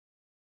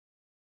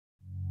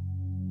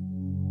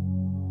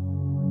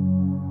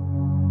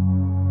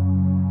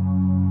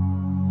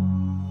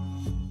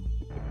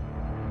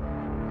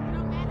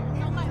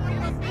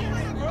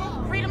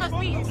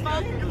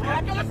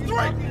That's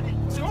three.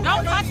 Don't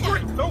touch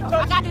him.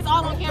 I got this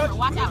all on camera.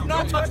 Watch out.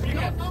 Don't touch me.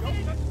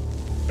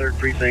 Third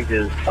precinct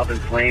is up in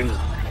flames.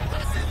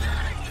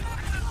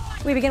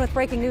 We begin with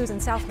breaking news in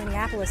South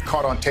Minneapolis.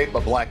 Caught on tape, a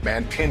black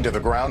man pinned to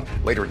the ground,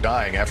 later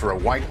dying after a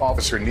white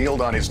officer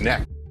kneeled on his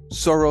neck.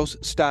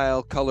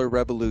 Soros-style color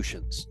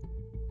revolutions.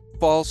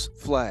 False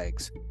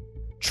flags.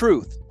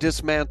 Truth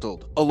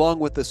dismantled along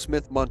with the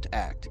Smith-Mundt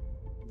Act.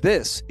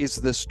 This is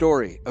the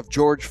story of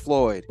George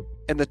Floyd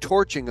and the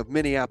torching of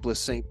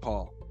Minneapolis-St.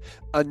 Paul.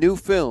 A new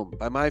film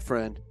by my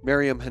friend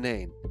Miriam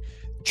Hanane.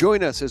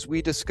 Join us as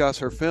we discuss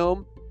her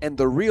film and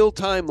the real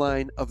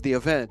timeline of the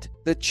event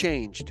that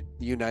changed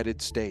the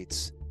United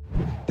States.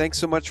 Thanks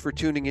so much for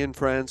tuning in,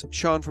 friends.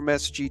 Sean from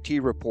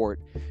SGT Report.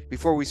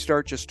 Before we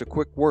start, just a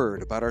quick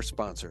word about our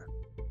sponsor.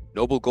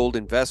 Noble Gold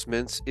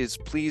Investments is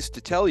pleased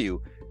to tell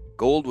you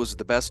gold was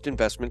the best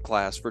investment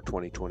class for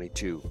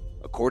 2022.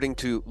 According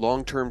to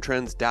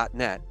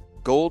longtermtrends.net,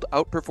 gold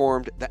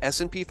outperformed the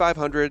S&P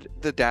 500,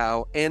 the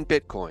Dow, and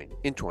Bitcoin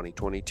in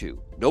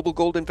 2022. Noble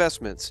Gold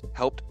Investments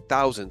helped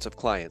thousands of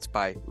clients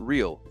buy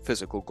real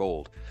physical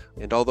gold.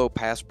 And although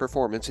past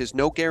performance is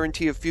no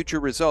guarantee of future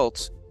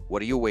results,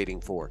 what are you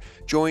waiting for?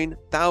 Join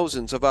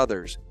thousands of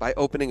others by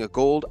opening a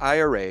gold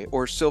IRA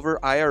or silver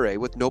IRA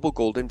with Noble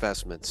Gold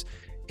Investments.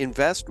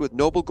 Invest with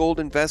Noble Gold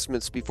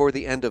Investments before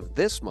the end of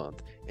this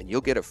month, and you'll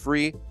get a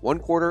free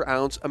 1/4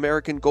 ounce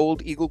American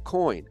Gold Eagle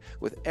coin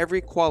with every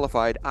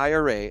qualified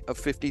IRA of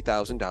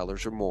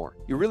 $50,000 or more.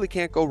 You really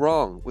can't go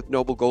wrong with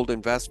Noble Gold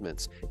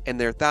Investments and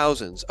their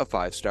thousands of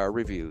 5-star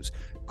reviews.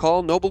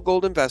 Call Noble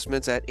Gold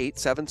Investments at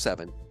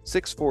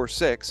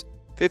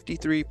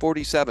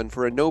 877-646-5347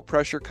 for a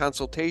no-pressure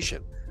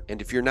consultation.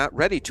 And if you're not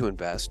ready to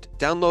invest,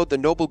 download the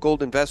Noble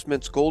Gold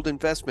Investments Gold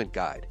Investment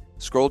Guide.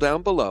 Scroll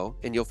down below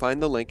and you'll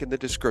find the link in the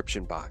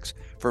description box.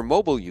 For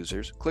mobile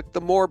users, click the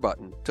More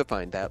button to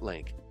find that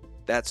link.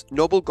 That's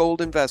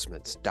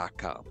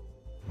noblegoldinvestments.com.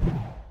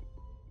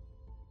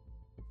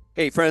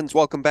 Hey friends,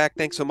 welcome back.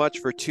 Thanks so much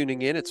for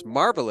tuning in. It's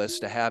marvelous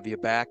to have you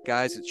back,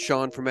 guys. It's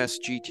Sean from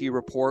SGT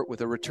Report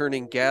with a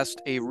returning guest,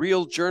 a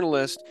real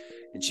journalist,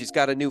 and she's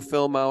got a new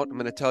film out. I'm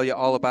going to tell you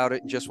all about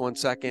it in just one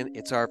second.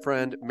 It's our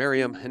friend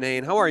Miriam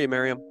Hanane. How are you,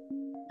 Miriam?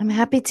 I'm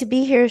happy to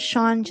be here,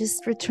 Sean.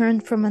 Just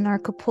returned from an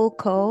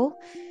Acapulco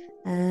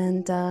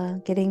and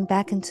getting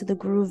back into the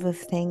groove of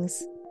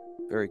things.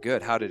 Very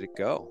good. How did it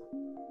go?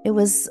 It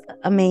was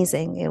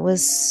amazing. It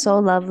was so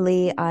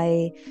lovely.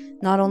 I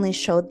not only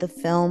showed the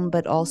film,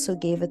 but also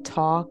gave a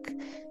talk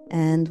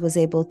and was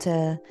able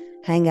to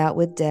hang out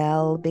with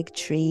Del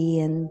Bigtree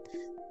and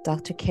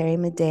Dr. Carrie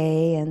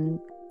Madej,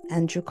 and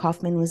Andrew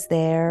Kaufman was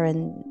there,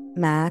 and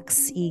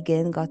Max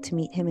Egan, got to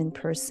meet him in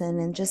person,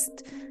 and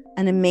just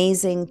an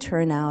amazing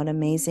turnout,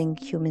 amazing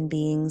human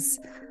beings,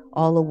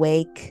 all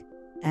awake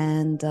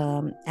and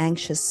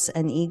anxious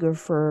and eager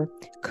for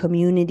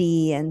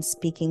community and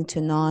speaking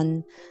to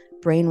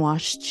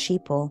non-brainwashed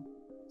sheeple.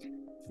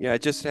 Yeah, I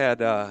just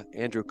had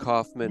Andrew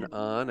Kaufman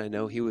on. I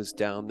know he was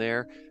down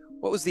there.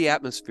 What was the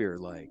atmosphere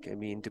like? I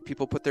mean, do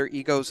people put their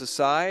egos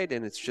aside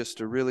and it's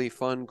just a really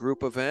fun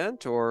group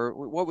event, or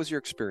what was your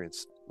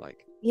experience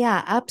like?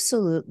 Yeah,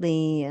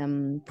 absolutely.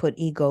 Put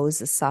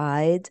egos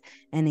aside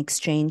and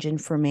exchange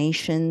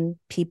information.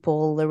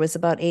 There was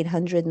about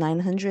 800,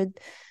 900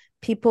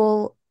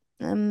 people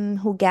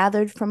who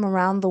gathered from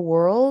around the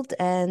world,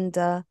 and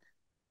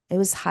it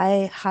was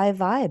high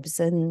vibes,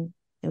 and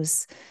it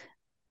was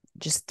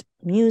just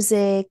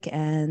music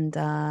and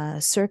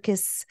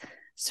circus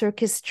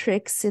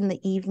tricks in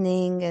the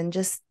evening, and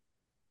just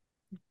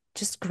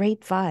great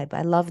vibe.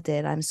 I loved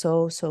it. I'm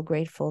so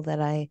grateful that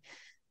I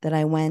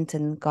went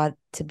and got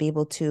to be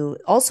able to.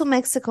 Also,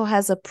 Mexico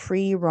has a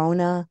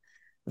pre-Rona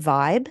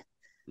vibe.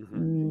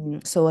 Mm-hmm.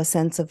 So a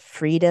sense of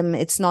freedom.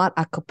 It's not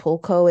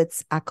Acapulco.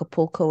 It's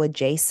Acapulco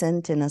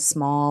adjacent in a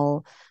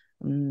small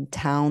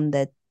town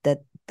that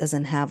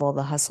doesn't have all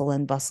the hustle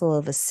and bustle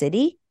of a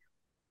city.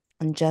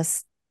 And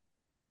just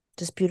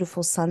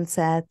beautiful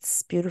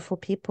sunsets, beautiful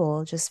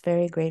people. Just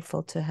very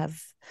grateful to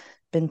have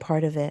been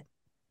part of it.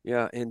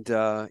 Yeah, and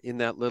in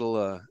that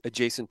little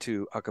adjacent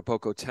to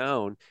Acapulco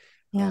town,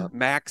 yeah.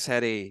 Max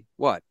had a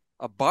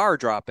bar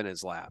drop in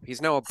his lap. He's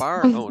now a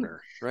bar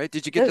owner, right?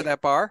 Did you get to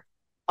that bar?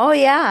 Oh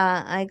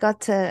yeah, I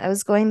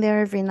was going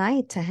there every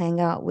night to hang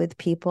out with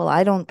people.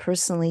 I don't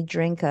personally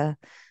drink a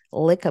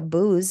lick of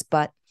booze,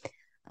 but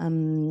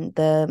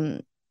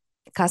the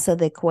Casa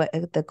de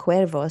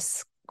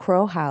Cuervos,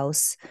 Crow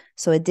House,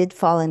 so it did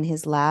fall in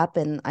his lap,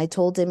 and I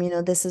told him,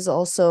 this is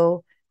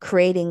also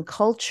creating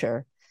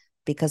culture,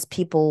 because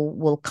people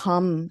will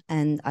come,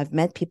 and I've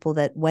met people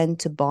that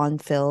went to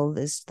Bonfil,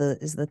 is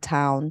the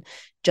town,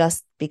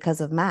 just because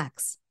of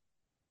Max.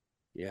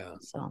 Yeah.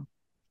 So.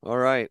 All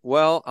right.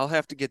 Well, I'll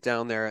have to get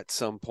down there at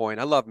some point.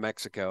 I love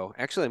Mexico.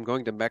 Actually, I'm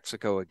going to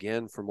Mexico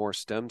again for more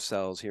stem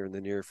cells here in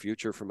the near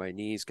future for my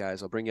knees,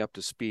 guys. I'll bring you up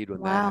to speed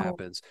when that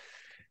happens.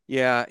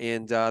 Yeah,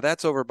 and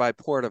that's over by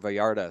Puerto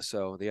Vallarta,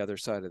 so the other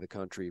side of the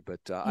country. But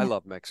I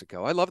love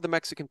Mexico. I love the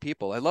Mexican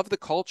people. I love the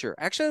culture.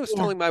 Actually, I was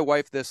telling my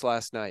wife this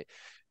last night.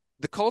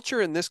 the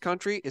culture in this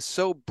country is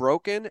so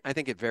broken. I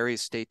think it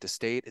varies state to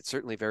state. It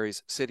certainly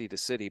varies city to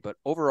city, but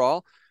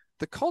overall,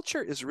 the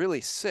culture is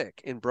really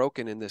sick and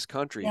broken in this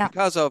country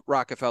because of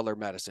Rockefeller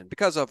medicine,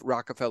 because of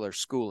Rockefeller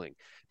schooling,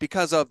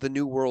 because of the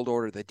New World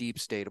Order, the deep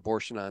state,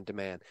 abortion on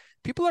demand.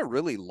 People are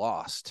really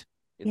lost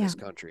in this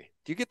country.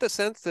 Do you get the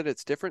sense that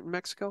it's different in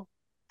Mexico?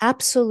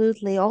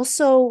 Absolutely.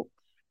 Also,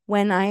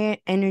 when I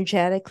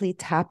energetically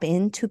tap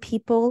into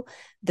people,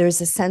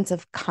 there's a sense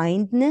of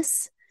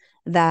kindness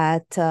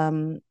that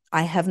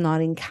I have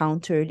not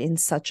encountered in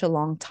such a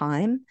long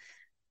time.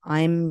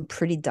 I'm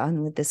pretty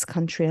done with this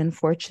country,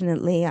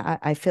 unfortunately.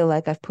 I feel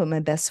like I've put my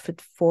best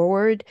foot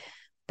forward,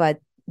 but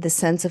the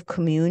sense of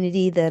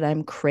community that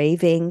I'm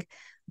craving,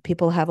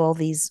 people have all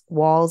these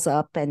walls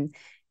up and,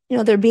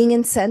 they're being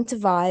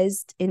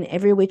incentivized in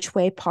every which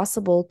way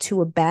possible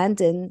to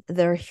abandon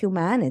their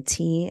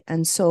humanity.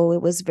 And so it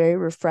was very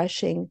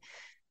refreshing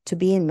to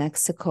be in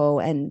Mexico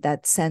and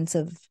that sense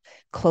of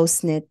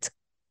close-knit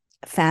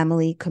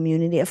family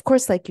community. Of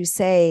course, like you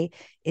say,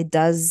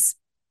 it's,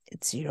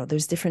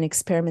 there's different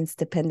experiments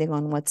depending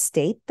on what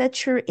state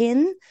that you're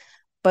in,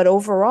 but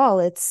overall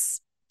it's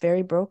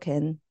very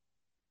broken.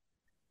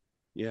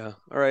 Yeah.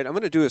 All right. I'm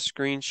going to do a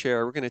screen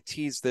share. We're going to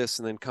tease this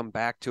and then come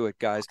back to it,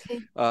 guys.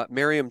 Okay.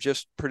 Miriam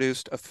just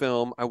produced a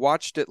film. I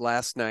watched it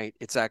last night.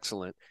 It's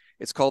excellent.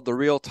 It's called The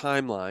Real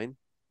Timeline.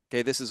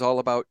 Okay. This is all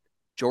about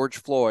George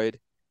Floyd.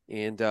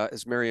 And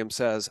as Miriam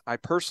says, I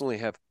personally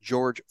have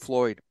George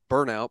Floyd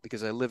burnout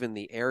because I live in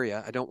the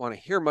area. I don't want to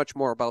hear much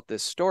more about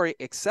this story,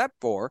 except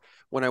for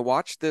when I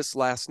watched this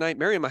last night.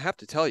 Miriam, I have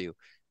to tell you,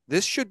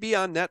 this should be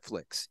on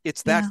Netflix.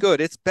 It's that good.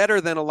 It's better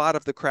than a lot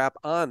of the crap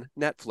on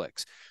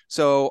Netflix.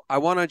 So I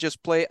want to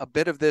just play a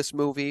bit of this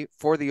movie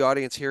for the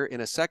audience here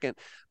in a second.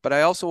 But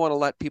I also want to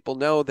let people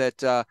know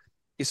that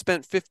you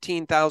spent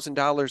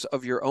 $15,000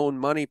 of your own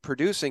money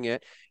producing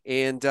it,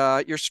 and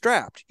you're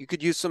strapped. You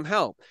could use some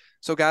help.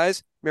 So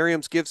guys,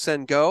 Miriam's Give,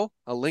 Send, Go.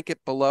 I'll link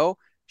it below.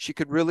 She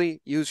could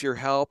really use your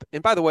help.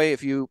 And by the way,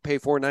 if you pay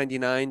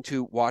 $4.99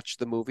 to watch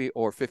the movie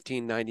or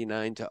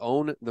 $15.99 to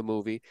own the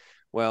movie,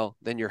 well,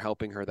 then you're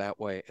helping her that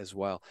way as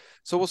well.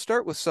 So we'll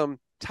start with some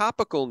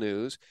topical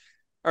news.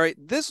 All right,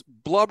 this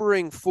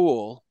blubbering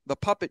fool, the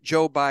puppet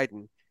Joe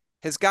Biden,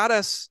 has got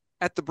us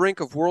at the brink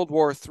of World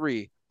War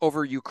III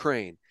over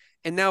Ukraine.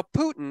 And now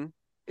Putin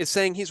is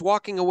saying he's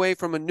walking away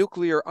from a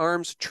nuclear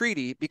arms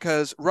treaty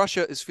because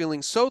Russia is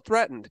feeling so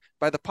threatened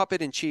by the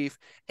puppet in chief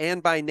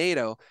and by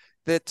NATO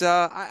that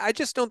I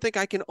just don't think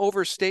I can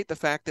overstate the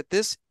fact that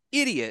this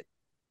idiot,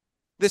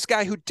 this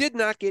guy who did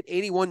not get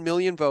 81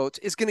 million votes,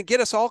 is going to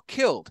get us all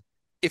killed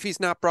if he's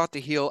not brought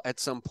to heel at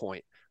some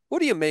point.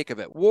 What do you make of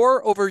it?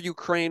 War over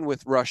Ukraine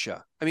with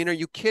Russia. I mean, are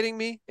you kidding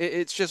me?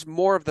 It's just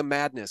more of the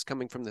madness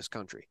coming from this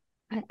country.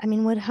 I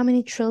mean, how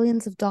many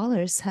trillions of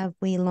dollars have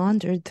we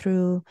laundered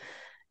through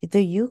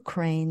the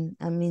Ukraine?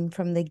 I mean,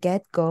 from the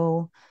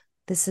get-go,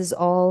 this is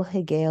all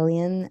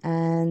Hegelian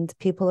and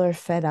people are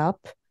fed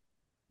up,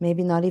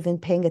 maybe not even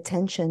paying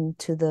attention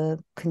to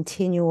the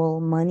continual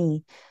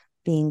money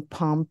being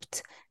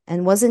pumped.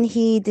 And didn't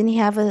he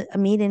have a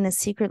meet in a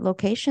secret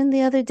location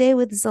the other day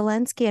with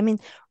Zelensky? I mean,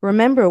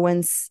 remember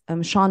when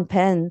Sean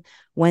Penn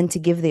went to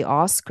give the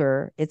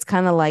Oscar, it's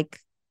kind of like,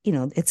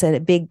 it's a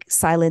big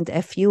silent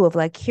FU of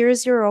like,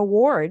 here's your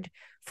award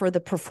for the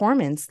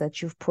performance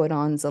that you've put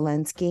on,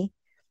 Zelensky.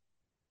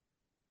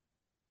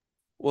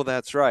 Well,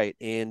 that's right.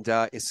 And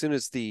as soon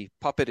as the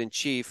puppet in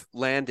chief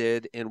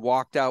landed and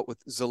walked out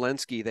with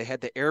Zelensky, they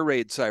had the air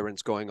raid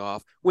sirens going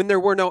off when there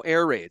were no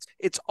air raids.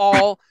 It's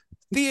all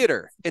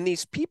theater. And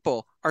these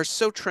people are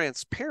so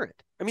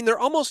transparent. I mean, they're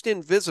almost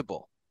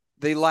invisible.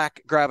 They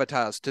lack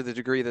gravitas to the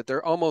degree that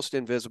they're almost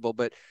invisible.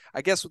 But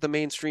I guess with the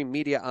mainstream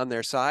media on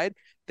their side,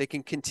 they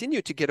can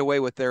continue to get away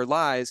with their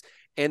lies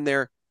and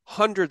their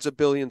hundreds of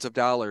billions of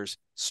dollars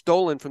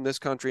stolen from this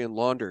country and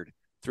laundered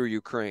through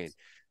Ukraine.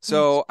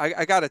 So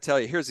I got to tell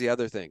you, here's the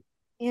other thing.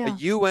 Yeah. A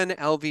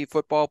UNLV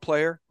football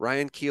player,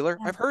 Ryan Keeler.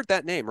 Yeah. I've heard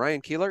that name,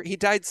 Ryan Keeler. He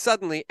died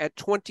suddenly at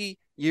 20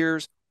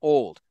 years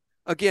old.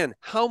 Again,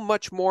 how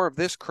much more of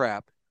this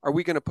crap are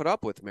we going to put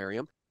up with,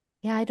 Miriam?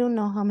 Yeah, I don't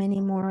know how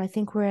many more. I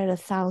think we're at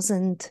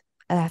 1,000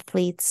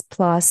 athletes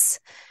plus.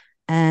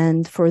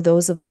 And for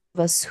those of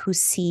us who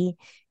see,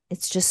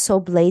 it's just so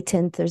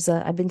blatant.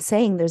 I've been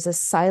saying there's a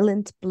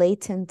silent,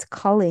 blatant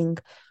culling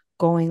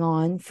going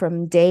on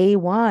from day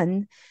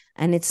one.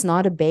 And it's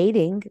not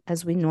abating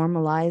as we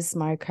normalize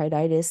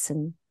myocarditis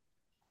and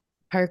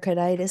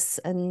pericarditis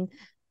and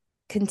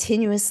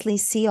continuously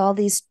see all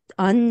these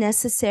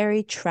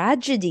unnecessary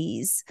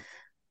tragedies.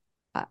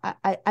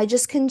 I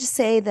just can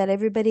say that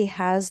everybody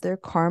has their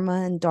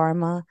karma and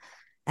dharma,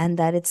 and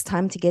that it's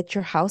time to get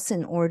your house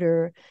in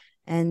order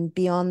and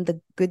be on the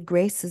good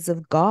graces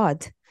of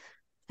God,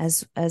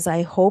 as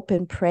I hope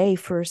and pray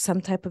for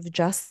some type of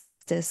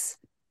justice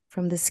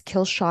from this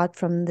kill shot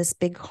from this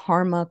big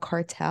Harma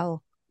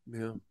cartel.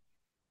 Yeah.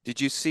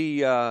 Did you see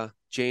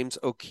James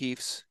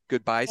O'Keefe's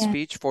goodbye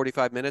speech,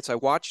 45 minutes? I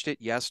watched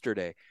it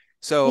yesterday.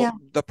 So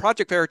the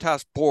Project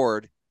Veritas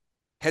board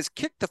has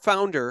kicked the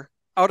founder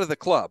out of the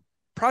club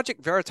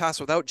Project Veritas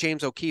without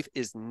James O'Keefe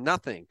is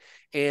nothing.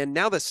 And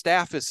now the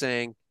staff is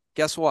saying,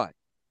 guess what?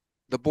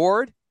 The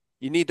board,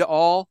 you need to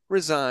all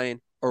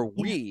resign or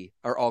we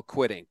are all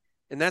quitting.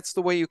 And that's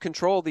the way you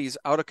control these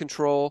out of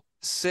control,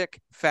 sick,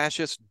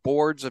 fascist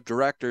boards of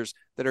directors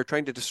that are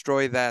trying to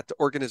destroy that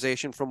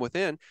organization from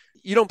within.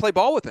 You don't play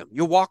ball with them.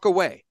 You walk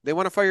away. They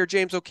want to fire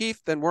James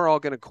O'Keefe, then we're all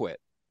going to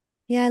quit.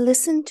 Yeah, I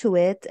listened to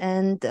it,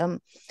 and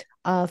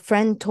a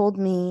friend told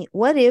me,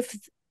 what if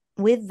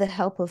with the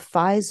help of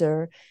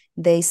Pfizer,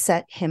 they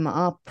set him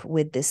up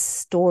with this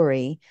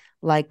story?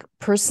 Like,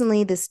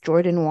 personally, this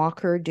Jordan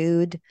Walker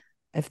dude,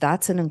 if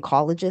that's an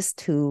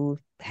oncologist who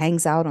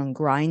hangs out on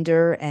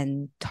Grindr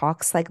and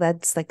talks like that,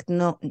 it's like,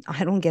 no,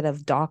 I don't get a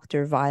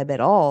doctor vibe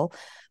at all.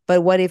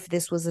 But what if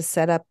this was a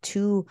setup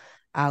to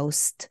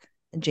oust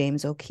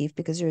James O'Keefe?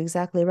 Because you're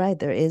exactly right.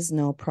 There is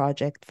no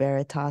Project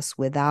Veritas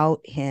without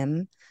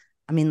him.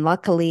 I mean,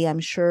 luckily, I'm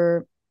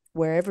sure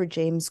wherever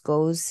James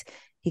goes,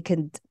 he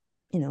can,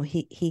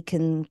 he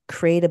can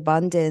create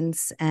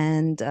abundance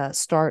and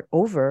start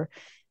over.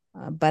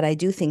 But I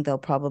do think they'll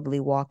probably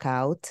walk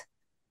out.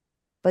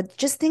 But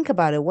just think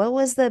about it. What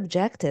was the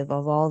objective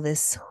of all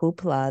this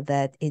hoopla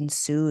that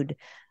ensued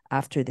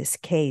after this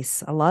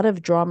case? A lot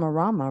of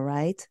drama-rama,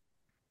 right?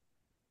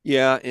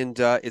 Yeah, and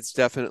it's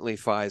definitely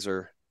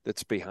Pfizer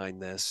that's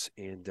behind this.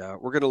 And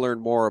we're going to learn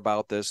more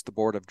about this, the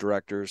board of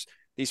directors.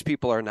 These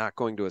people are not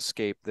going to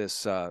escape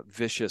this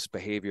vicious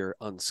behavior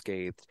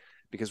unscathed,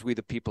 because we,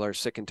 the people, are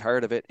sick and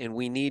tired of it, and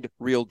we need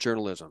real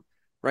journalism,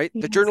 right?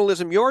 Yes. The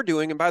journalism you're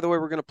doing, and by the way,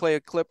 we're going to play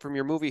a clip from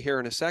your movie here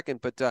in a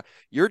second, but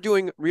you're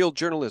doing real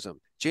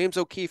journalism. James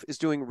O'Keefe is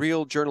doing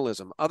real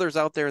journalism. Others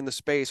out there in the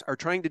space are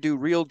trying to do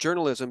real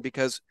journalism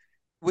because,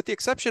 with the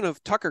exception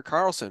of Tucker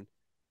Carlson,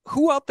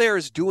 who out there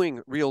is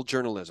doing real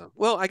journalism?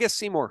 Well, I guess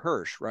Seymour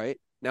Hersh, right?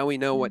 Now we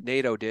know what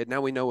NATO did.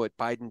 Now we know what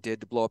Biden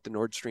did to blow up the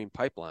Nord Stream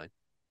pipeline.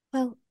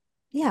 Well,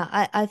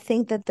 yeah, I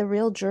think that the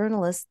real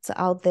journalists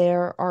out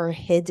there are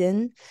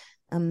hidden.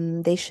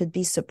 They should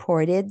be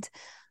supported.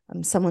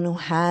 Someone who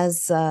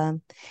has, I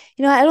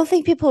don't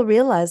think people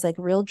realize, like,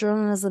 real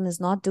journalism is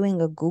not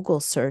doing a Google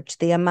search.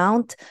 The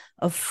amount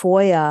of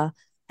FOIA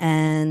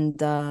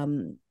and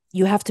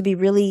you have to be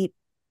really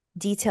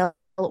detail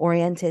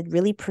oriented,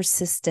 really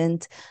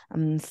persistent,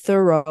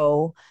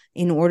 thorough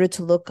in order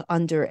to look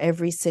under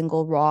every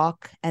single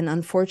rock. And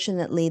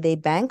unfortunately, they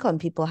bank on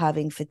people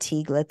having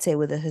fatigue, let's say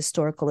with a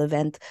historical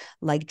event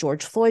like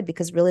George Floyd,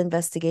 because real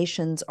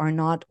investigations are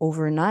not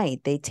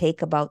overnight. They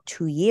take about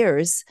 2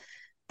 years.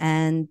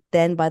 And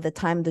then by the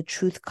time the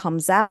truth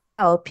comes out,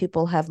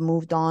 people have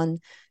moved on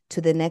to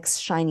the next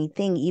shiny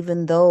thing,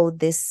 even though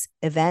this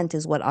event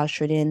is what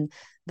ushered in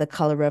the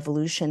color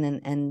revolution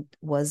and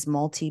was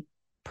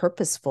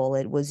multi-purposeful.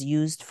 It was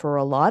used for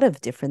a lot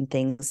of different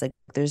things. Like,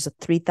 there's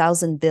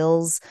 3,000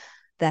 bills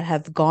that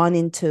have gone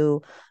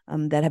into,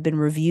 that have been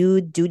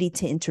reviewed. Duty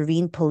to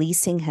intervene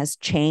policing has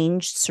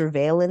changed.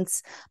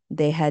 Surveillance,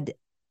 they had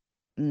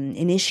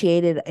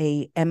initiated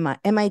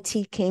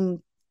MIT came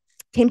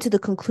to the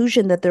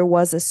conclusion that there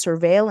was a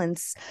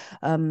surveillance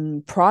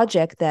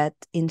project that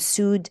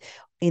ensued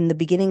in the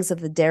beginnings of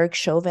the Derek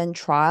Chauvin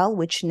trial,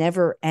 which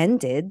never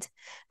ended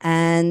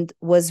and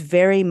was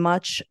very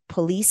much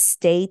police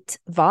state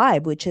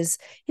vibe, which is,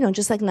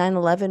 just like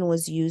 9/11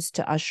 was used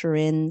to usher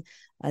in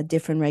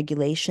different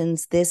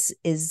regulations. This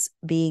is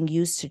being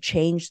used to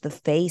change the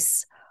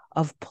face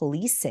of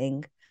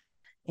policing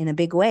in a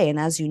big way. And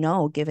as you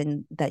know,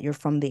 given that you're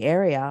from the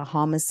area,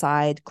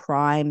 homicide,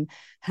 crime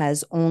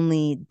has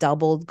only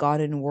doubled,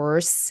 gotten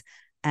worse,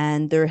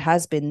 and there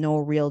has been no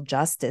real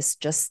justice,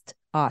 just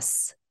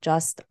us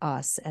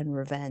and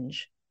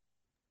revenge.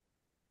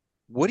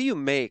 What do you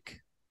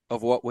make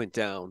of what went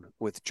down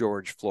with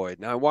George Floyd?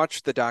 Now, I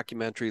watched the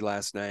documentary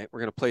last night.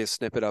 We're going to play a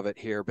snippet of it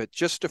here, but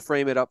just to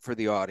frame it up for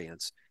the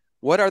audience,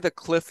 what are the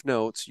Cliff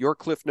Notes, your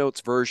Cliff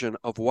Notes version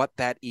of what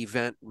that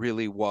event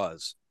really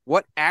was?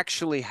 What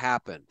actually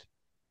happened?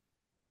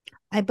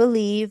 I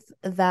believe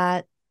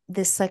that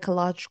this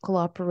psychological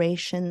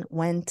operation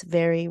went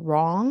very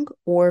wrong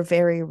or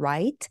very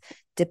right,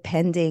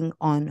 depending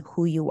on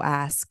who you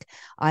ask.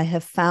 I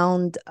have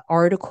found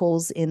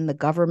articles in the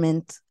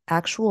government,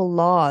 actual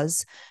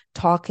laws,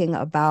 talking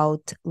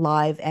about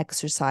live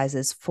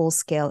exercises,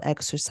 full-scale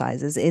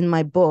exercises. In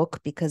my book,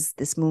 because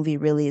this movie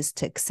really is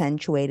to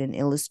accentuate and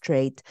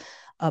illustrate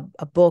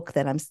a book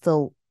that I'm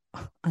still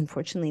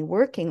unfortunately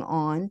working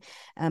on.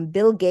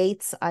 Bill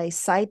Gates, I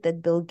cite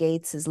that Bill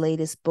Gates'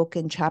 latest book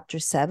in chapter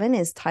 7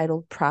 is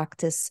titled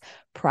Practice,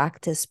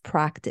 Practice,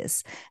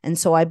 Practice. And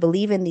so I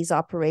believe in these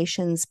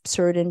operations,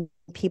 certain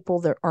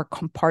people that are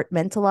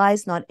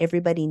compartmentalized. Not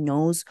everybody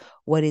knows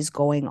what is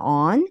going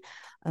on.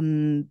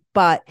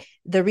 But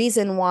the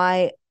reason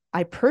why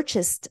I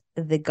purchased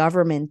the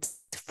government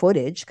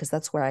footage, because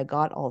that's where I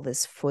got all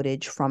this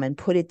footage from, and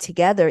put it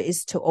together,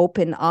 is to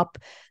open up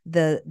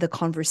the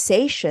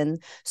conversation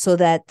so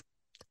that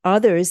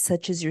others,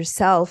 such as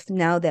yourself,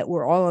 now that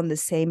we're all on the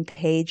same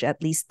page,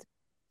 at least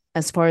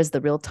as far as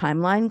the real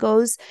timeline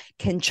goes,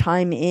 can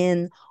chime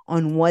in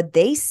on what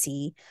they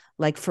see.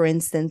 Like, for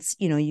instance,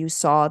 you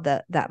saw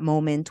that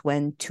moment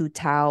when Tu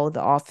Tao,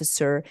 the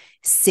officer,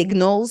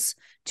 signals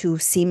to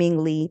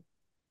seemingly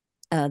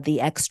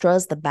the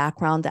extras, the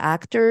background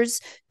actors,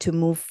 to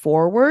move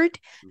forward.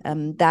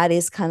 That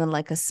is kind of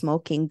like a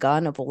smoking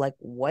gun of like,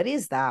 what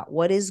is that?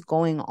 What is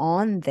going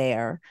on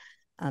there?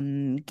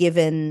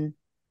 Given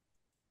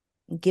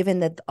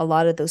that a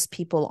lot of those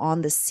people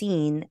on the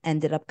scene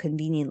ended up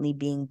conveniently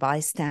being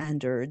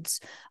bystanders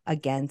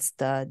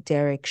against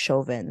Derek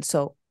Chauvin.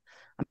 So,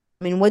 I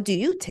mean, what do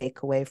you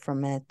take away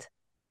from it?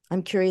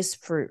 I'm curious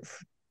for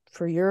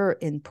your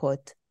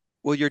input.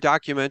 Well, your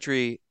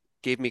documentary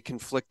gave me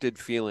conflicted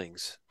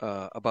feelings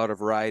about a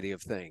variety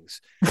of things.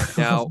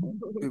 Now,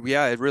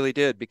 yeah, it really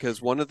did,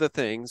 because one of the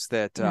things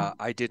that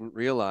I didn't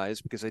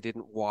realize, because I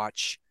didn't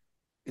watch,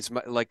 is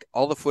like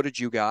all the footage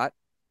you got.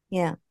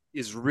 Yeah.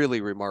 Is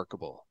really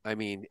remarkable. I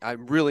mean,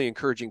 I'm really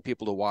encouraging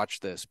people to watch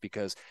this,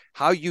 because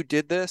how you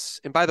did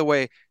this, and by the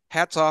way,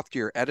 hats off to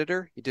your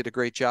editor. You did a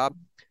great job.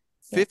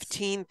 Yes.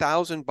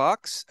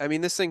 $15,000. I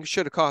mean, this thing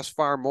should have cost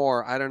far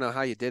more. I don't know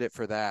how you did it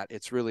for that.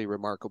 It's really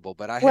remarkable.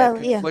 But I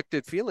had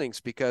conflicted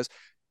feelings, because,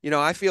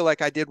 I feel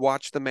like I did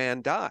watch the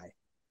man die.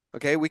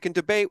 Okay, we can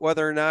debate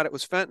whether or not it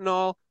was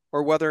fentanyl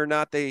or whether or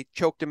not they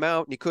choked him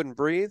out and he couldn't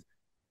breathe.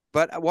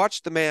 But I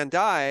watched the man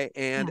die,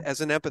 and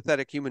as an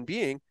empathetic human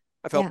being,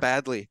 I felt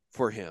badly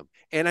for him.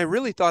 And I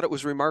really thought it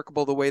was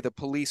remarkable the way the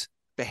police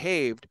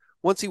behaved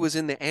once he was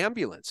in the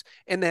ambulance.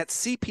 And that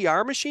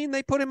CPR machine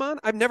they put him on,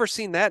 I've never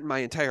seen that in my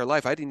entire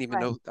life. I didn't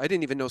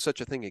even know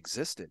such a thing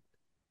existed.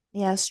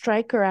 Yeah,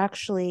 Stryker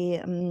actually,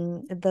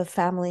 the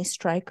family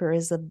Stryker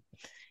is a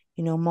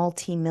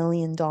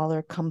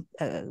multi-million-dollar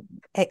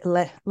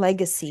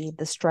legacy,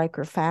 the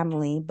Stryker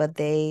family, but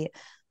they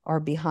are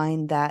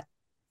behind that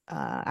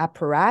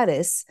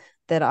apparatus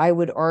that I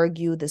would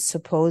argue the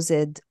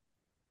supposed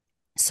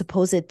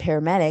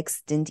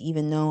paramedics didn't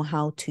even know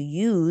how to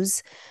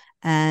use.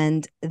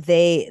 And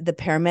the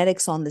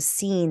paramedics on the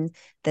scene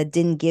that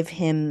didn't give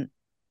him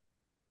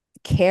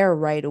care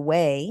right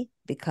away,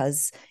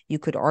 because you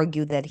could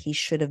argue that he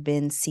should have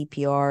been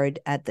CPR'd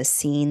at the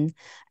scene.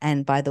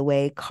 And by the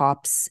way,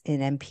 cops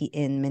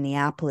in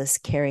Minneapolis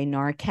carry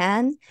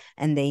Narcan,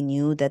 and they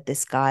knew that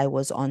this guy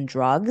was on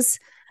drugs.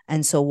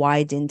 And so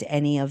why didn't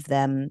any of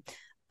them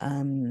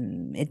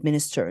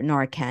administer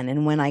Narcan?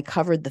 And when I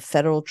covered the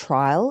federal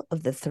trial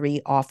of the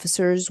 3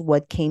 officers,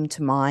 what came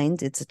to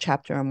mind, it's a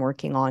chapter I'm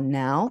working on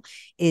now,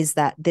 is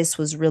that this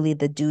was really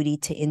the duty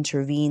to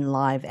intervene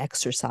live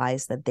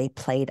exercise that they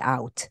played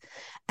out.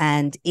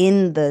 And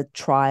in the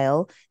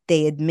trial,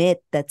 they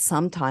admit that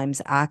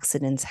sometimes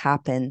accidents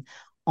happen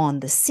on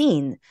the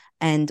scene.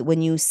 And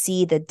when you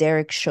see that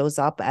Derek shows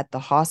up at the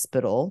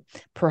hospital,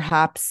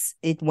 perhaps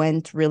it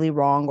went really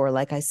wrong, or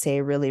like I say,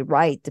 really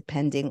right,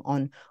 depending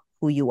on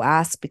who you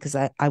ask, because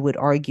I would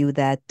argue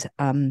that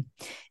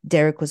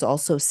Derek was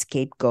also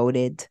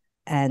scapegoated,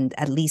 and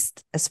at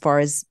least as far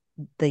as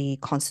the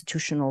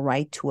constitutional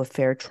right to a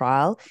fair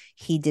trial,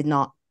 he did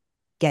not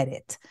get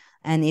it.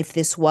 And if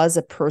this was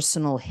a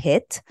personal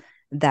hit,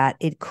 that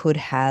it could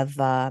have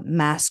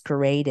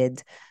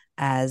masqueraded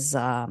as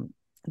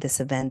this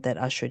event that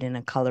ushered in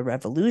a color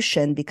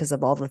revolution, because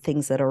of all the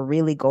things that are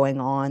really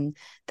going on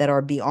that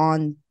are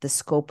beyond the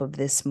scope of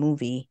this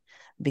movie,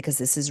 because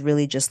this is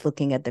really just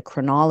looking at the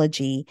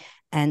chronology.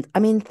 And I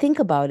mean, think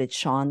about it,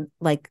 Sean,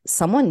 like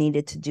someone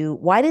needed to do,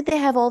 why did they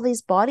have all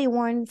these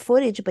body-worn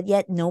footage, but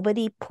yet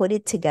nobody put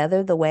it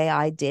together the way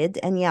I did?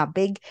 And yeah,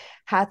 big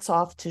hats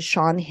off to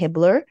Sean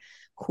Hibbler,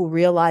 who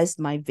realized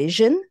my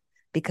vision,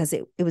 because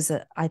it was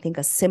I think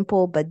a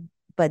simple but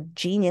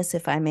genius,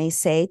 if I may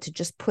say, to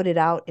just put it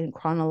out in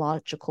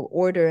chronological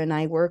order. And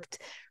I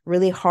worked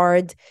really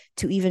hard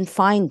to even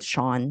find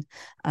Sean.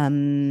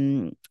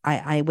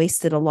 I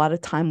wasted a lot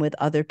of time with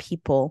other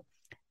people.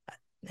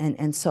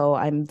 And so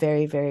I'm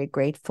very, very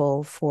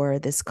grateful for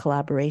this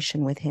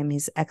collaboration with him.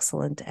 He's an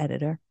excellent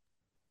editor.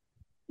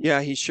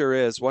 Yeah, he sure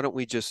is. Why don't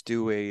we just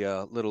do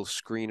a little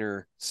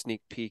screener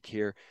sneak peek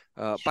here?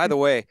 By the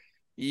way,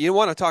 you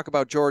want to talk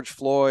about George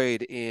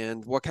Floyd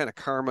and what kind of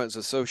karma is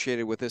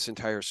associated with this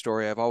entire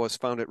story. I've always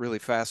found it really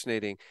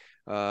fascinating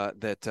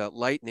that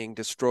lightning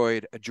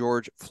destroyed a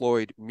George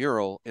Floyd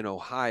mural in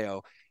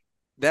Ohio.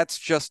 That's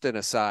just an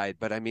aside,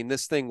 but I mean,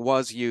 this thing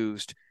was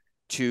used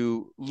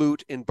to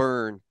loot and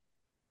burn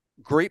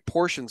great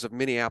portions of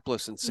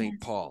Minneapolis and St.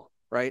 Paul,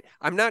 right?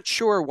 I'm not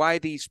sure why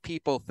these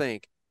people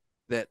think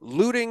that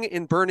looting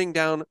and burning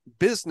down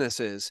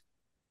businesses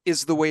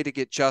is the way to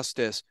get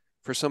justice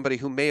for somebody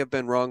who may have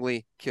been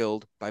wrongly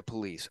killed by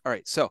police. All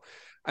right, so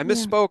I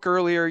misspoke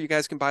earlier. You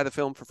guys can buy the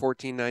film for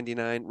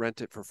 $14.99,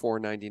 rent it for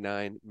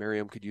 $4.99.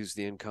 Miriam could use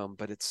the income,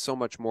 but it's so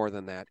much more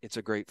than that. It's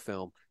a great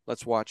film.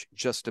 Let's watch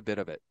just a bit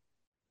of it.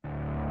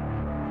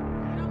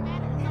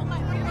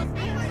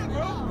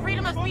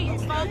 Freedom of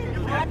speech, folks.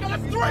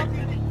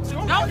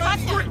 Don't touch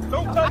him.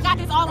 I got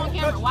this all on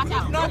camera. Watch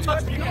out. Don't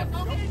touch me.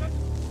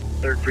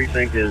 3rd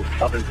Precinct is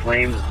up in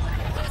flames.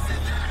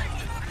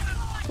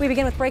 We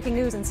begin with breaking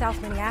news in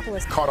South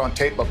Minneapolis. Caught on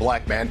tape, a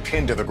black man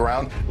pinned to the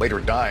ground, later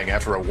dying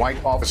after a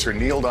white officer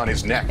kneeled on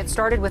his neck. It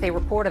started with a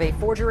report of a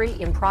forgery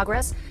in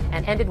progress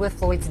and ended with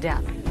Floyd's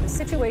death. The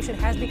situation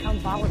has become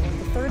volatile at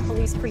the 3rd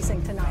Police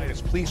Precinct tonight.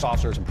 As police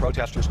officers and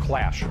protesters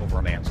clash over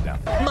a man's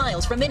death.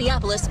 Miles from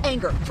Minneapolis,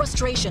 anger,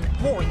 frustration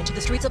pouring into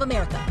the streets of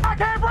America. I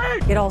can't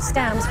breathe! It all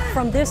stems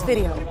from this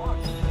video.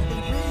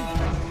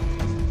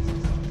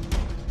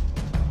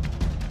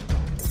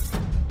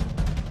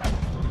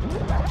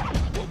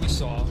 What we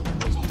saw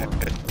was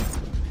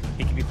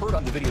he can be heard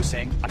on the video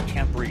saying, I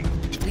can't breathe.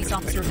 Police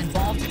officers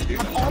involved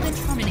have all been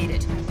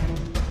terminated.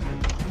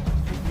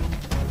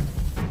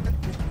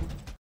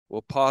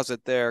 We'll pause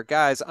it there.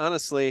 Guys,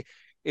 honestly,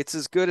 it's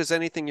as good as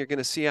anything you're going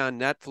to see on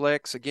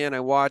Netflix. Again,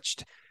 I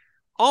watched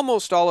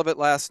almost all of it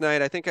last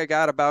night. I think I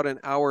got about an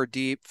hour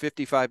deep,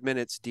 55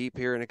 minutes deep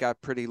here, and it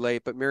got pretty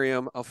late. But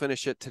Miriam, I'll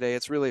finish it today.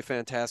 It's really a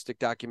fantastic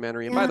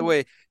documentary. And by the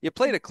way, you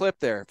played a clip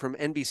there from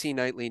NBC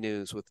Nightly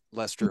News with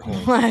Lester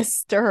Holt.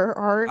 Lester,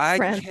 our I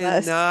friend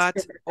cannot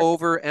Lester.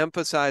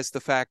 overemphasize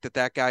the fact that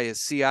that guy is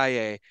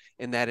CIA,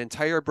 and that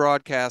entire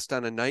broadcast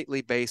on a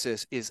nightly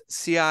basis is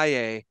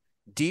CIA,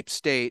 deep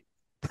state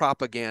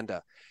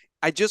propaganda.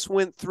 I just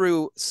went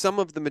through some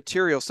of the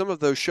material, some of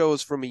those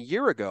shows from a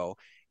year ago,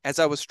 as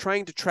I was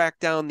trying to track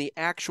down the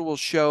actual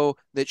show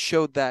that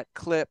showed that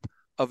clip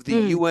of the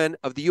UN,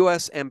 of the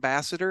U.S.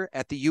 ambassador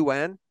at the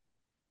UN,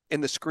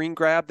 and the screen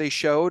grab they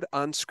showed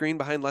on screen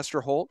behind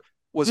Lester Holt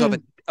was of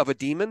a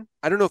demon.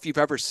 I don't know if you've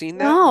ever seen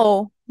that.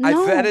 No. I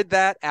vetted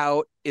that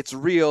out. It's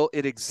real.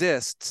 It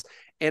exists.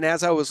 And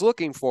as I was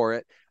looking for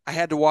it, I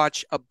had to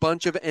watch a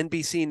bunch of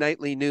NBC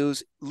Nightly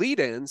News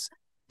lead-ins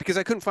because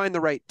I couldn't find the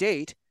right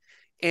date.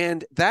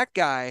 And that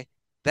guy,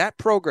 that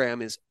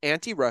program is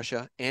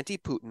anti-Russia,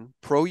 anti-Putin,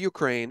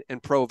 pro-Ukraine,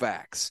 and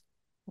pro-vax.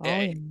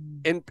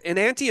 And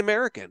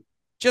anti-American,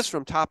 just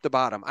from top to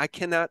bottom. I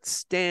cannot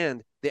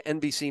stand the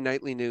NBC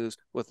Nightly News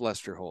with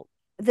Lester Holt.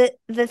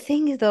 The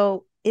thing,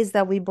 though, is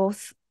that we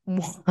both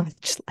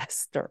watch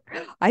Lester.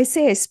 I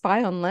say I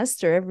spy on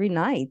Lester every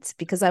night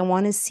because I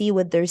want to see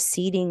what they're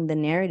seeding the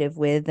narrative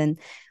with. And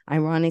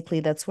ironically,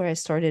 that's where I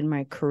started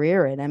my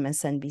career at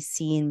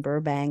MSNBC in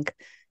Burbank,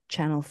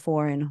 Channel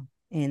 4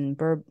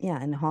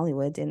 in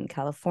Hollywood, in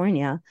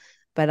California.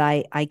 But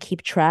I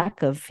keep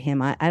track of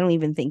him. I don't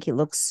even think he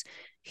looks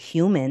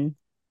human.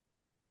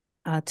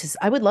 I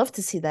would love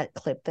to see that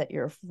clip that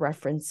you're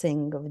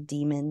referencing of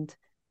Demon.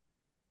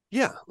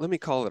 Yeah, let me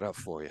call it up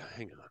for you.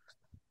 Hang on.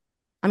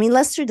 I mean,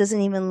 Lester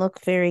doesn't even look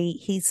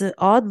he's an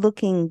odd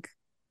looking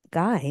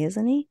guy,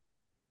 isn't he?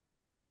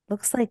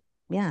 Looks like,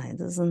 it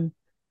doesn't.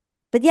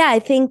 But yeah, I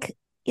think,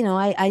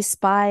 I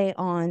spy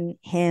on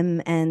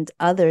him and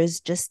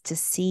others just to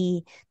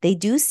see, they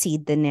do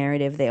seed the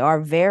narrative. They are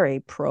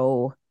very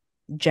pro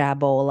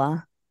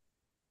Jabola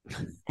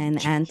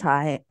and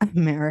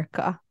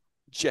anti-America.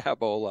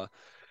 Jabola.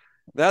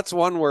 That's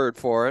one word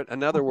for it.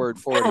 Another word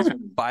for it is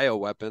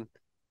bioweapon.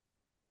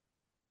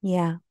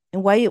 Yeah.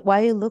 And why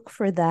you look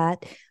for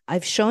that,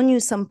 I've shown you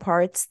some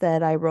parts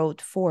that I wrote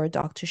for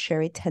Dr.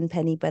 Sherry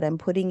Tenpenny, but I'm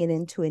putting it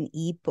into an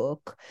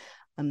ebook.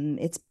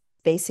 It's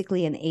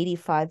basically an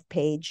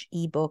 85-page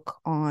ebook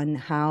on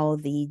how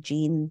the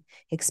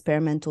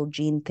experimental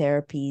gene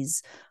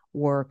therapies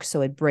work.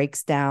 So it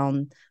breaks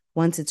down,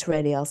 once it's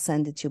ready, I'll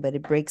send it to you, but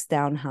it breaks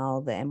down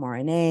how the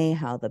mRNA,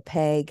 how the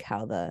PEG,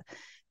 how the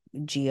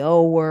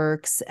GO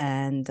works,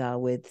 and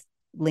with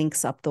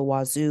links up the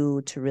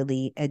wazoo to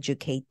really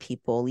educate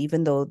people.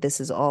 Even though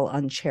this is all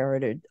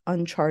uncharted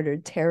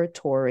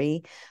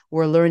territory,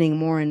 we're learning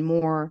more and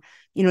more.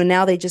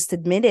 Now they just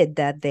admitted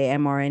that the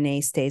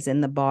mRNA stays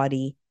in the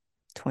body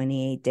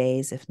 28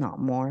 days, if not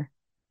more.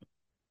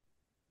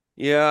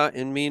 Yeah,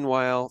 and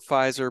meanwhile,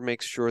 Pfizer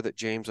makes sure that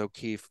James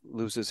O'Keefe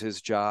loses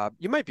his job.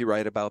 You might be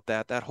right about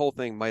that. That whole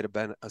thing might have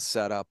been a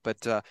setup,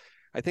 but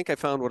I think I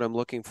found what I'm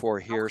looking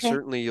for here. Okay.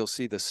 Certainly you'll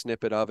see the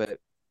snippet of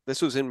it.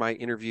 This was in my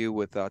interview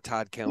with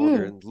Todd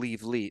Callender and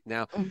Liev Leet.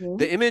 Now,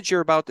 the image you're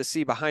about to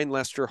see behind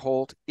Lester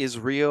Holt is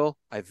real.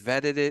 I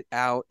vetted it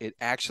out. It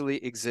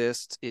actually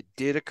exists. It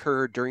did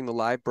occur during the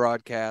live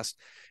broadcast,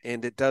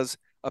 and it does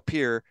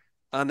appear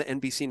on the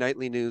NBC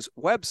Nightly News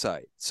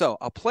website. So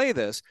I'll play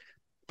this.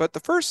 But the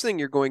first thing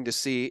you're going to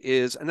see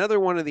is another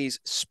one of these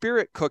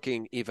spirit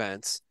cooking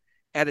events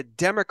at a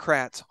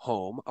Democrat's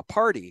home, a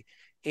party.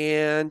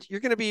 And you're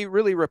going to be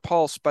really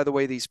repulsed by the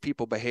way these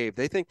people behave.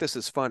 They think this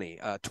is funny.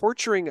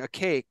 Torturing a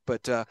cake,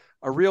 but a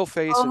real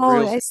face and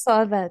real... I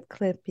saw that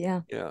clip,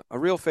 yeah. Yeah, a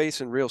real face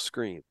and real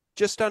scream.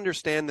 Just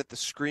understand that the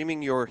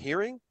screaming you're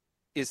hearing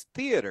is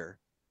theater,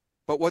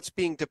 but what's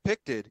being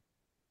depicted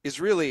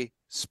is really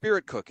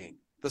spirit cooking,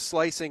 the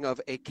slicing of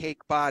a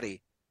cake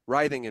body,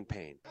 writhing in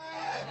pain.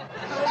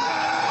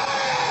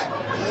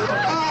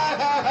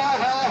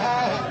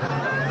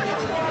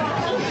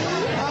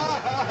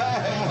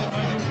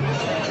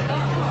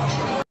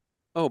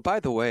 Oh, by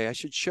the way, I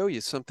should show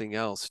you something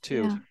else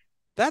too. Yeah.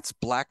 That's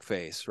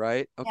blackface,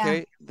 right? Okay.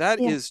 Yeah. That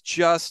is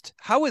just,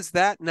 how is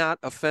that not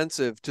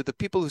offensive to the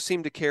people who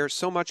seem to care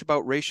so much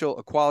about racial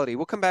equality?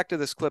 We'll come back to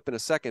this clip in a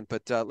second,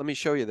 but let me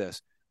show you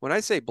this. When I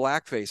say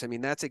blackface, I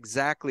mean, that's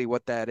exactly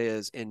what that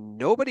is. And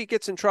nobody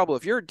gets in trouble.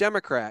 If you're a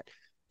Democrat,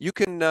 you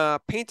can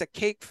paint a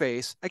cake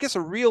face, I guess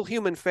a real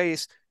human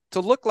face, to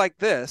look like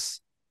this,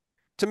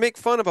 to make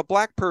fun of a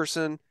black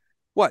person,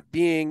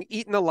 being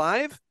eaten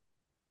alive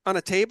on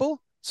a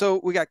table? So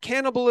we got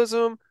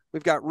cannibalism,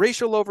 we've got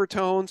racial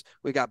overtones,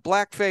 we got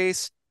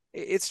blackface.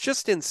 It's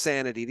just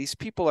insanity. These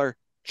people are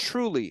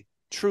truly,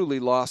 truly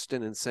lost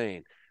and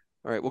insane.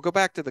 All right, we'll go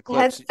back to the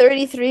clips. It had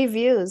 33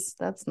 views.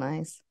 That's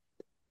nice.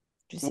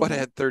 What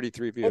had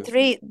 33 views?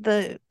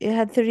 It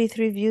had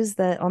 33 views.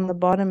 That on the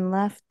bottom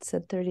left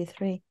said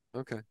 33.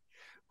 Okay.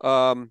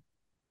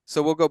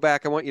 So we'll go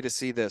back. I want you to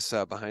see this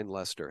behind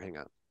Lester. Hang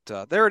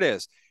on. There it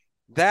is.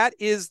 That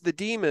is the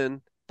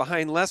demon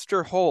behind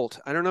Lester Holt.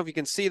 I don't know if you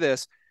can see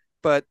this,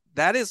 but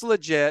that is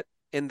legit,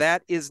 and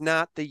that is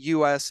not the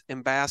U.S.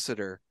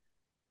 ambassador.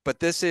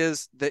 But this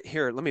is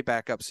here, let me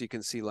back up so you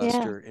can see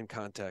Lester in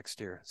context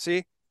here.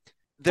 See?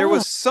 There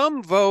was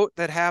some vote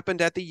that happened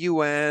at the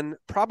UN,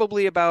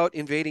 probably about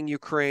invading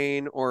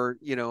Ukraine, or,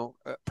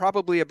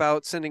 probably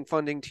about sending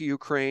funding to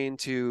Ukraine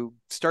to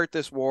start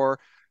this war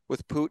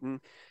with Putin.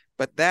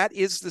 But that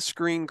is the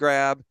screen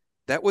grab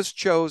that was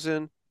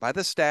chosen by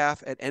the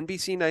staff at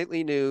NBC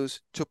Nightly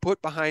News to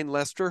put behind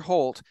Lester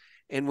Holt.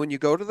 And when you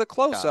go to the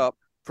close-up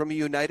from a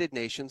United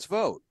Nations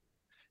vote.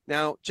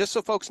 Now, just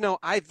so folks know,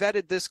 I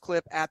vetted this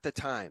clip at the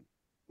time.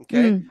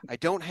 Okay. I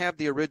don't have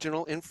the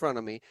original in front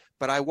of me,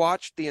 but I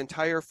watched the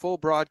entire full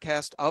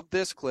broadcast of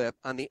this clip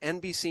on the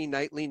NBC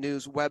Nightly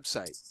News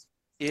website.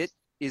 It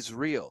is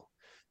real.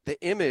 The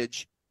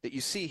image that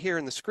you see here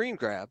in the screen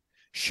grab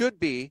should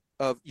be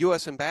of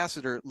U.S.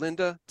 Ambassador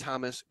Linda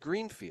Thomas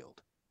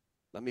Greenfield.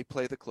 Let me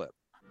play the clip.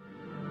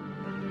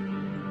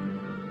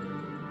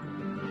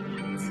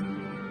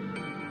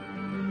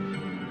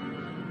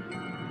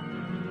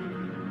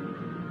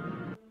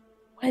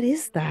 What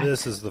is that?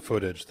 This is the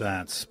footage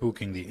that's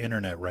spooking the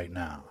internet right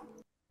now.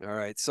 All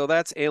right, so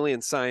that's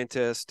Alien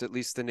Scientist, at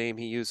least the name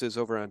he uses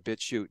over on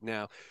BitChute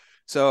now.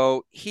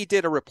 So he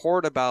did a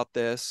report about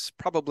this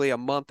probably a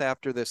month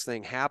after this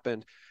thing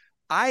happened.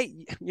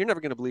 You're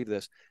never going to believe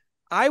this.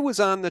 I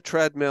was on the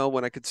treadmill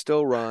when I could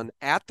still run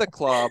at the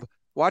club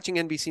watching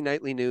NBC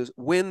Nightly News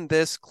when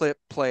this clip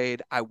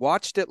played. I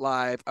watched it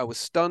live. I was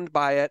stunned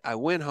by it. I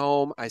went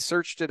home. I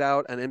searched it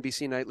out on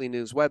NBC Nightly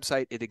News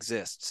website. It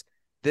exists.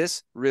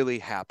 This really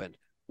happened.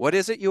 What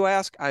is it, you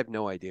ask? I have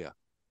no idea.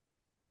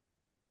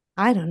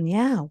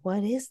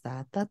 What is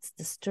that? That's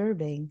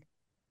disturbing.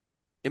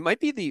 It might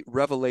be the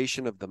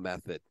revelation of the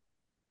method.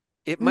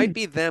 It might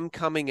be them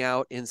coming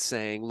out and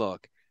saying,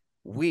 look,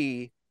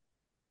 we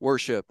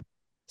worship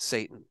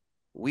Satan.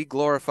 We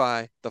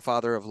glorify the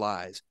father of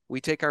lies.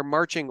 We take our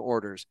marching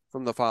orders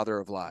from the father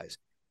of lies.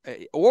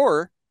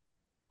 Or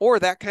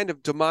that kind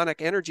of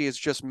demonic energy is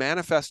just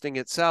manifesting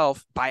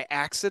itself by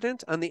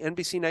accident on the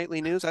NBC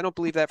Nightly News. I don't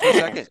believe that for a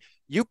second.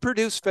 You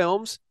produce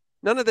films.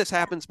 None of this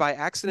happens by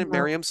accident,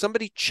 Miriam.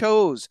 Somebody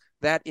chose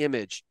that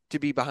image to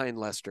be behind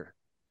Lester.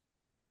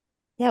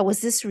 Yeah,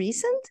 was this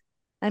recent?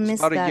 I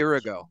missed about a year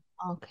ago.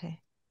 Okay.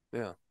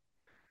 Yeah.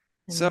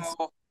 So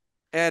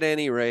at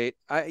any rate,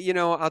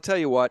 I'll tell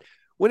you what,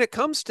 when it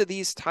comes to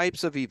these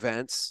types of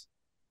events,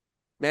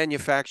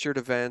 manufactured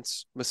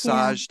events,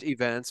 massaged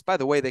events. By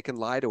the way, they can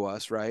lie to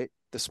us, right?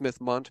 The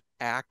Smith-Mundt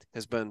Act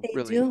has been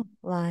They do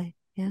lie.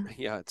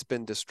 Yeah, it's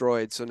been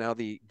destroyed. So now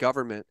the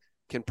government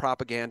can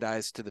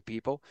propagandize to the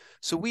people.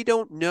 So we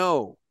don't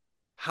know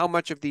how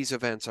much of these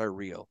events are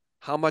real,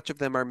 how much of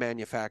them are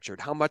manufactured,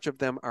 how much of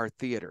them are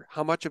theater,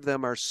 how much of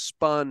them are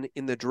spun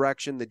in the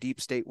direction the deep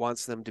state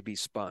wants them to be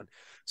spun.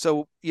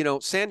 So,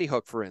 Sandy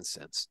Hook, for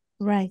instance.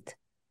 Right.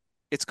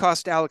 It's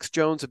cost Alex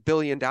Jones $1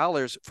 billion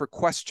for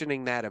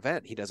questioning that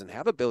event. He doesn't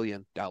have $1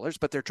 billion,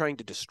 but they're trying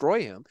to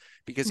destroy him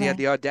because he had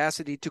the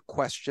audacity to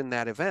question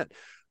that event.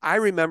 I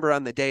remember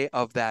on the day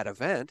of that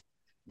event,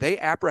 they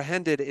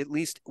apprehended at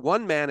least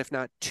one man, if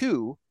not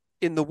two,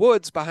 in the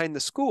woods behind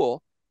the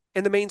school,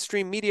 and the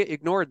mainstream media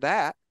ignored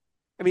that.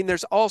 I mean,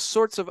 there's all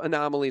sorts of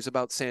anomalies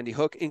about Sandy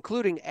Hook,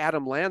 including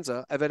Adam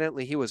Lanza.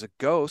 Evidently, he was a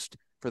ghost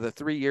for the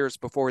 3 years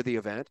before the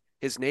event.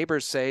 His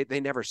neighbors say they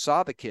never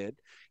saw the kid.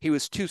 He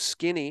was too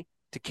skinny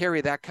to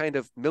carry that kind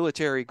of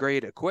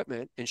military-grade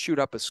equipment and shoot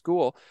up a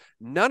school.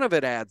 None of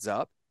it adds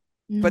up,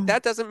 but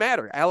that doesn't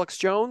matter. Alex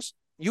Jones,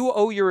 you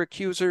owe your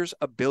accusers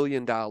 $1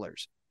 billion.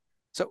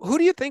 So who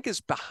do you think is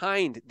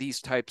behind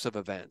these types of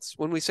events?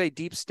 When we say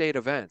deep state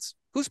events,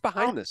 who's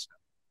behind this?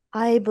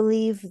 I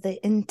believe the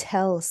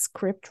intel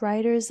script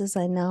writers, as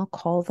I now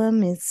call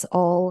them, it's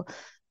all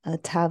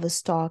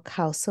Tavistock,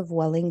 House of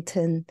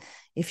Wellington.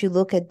 If you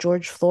look at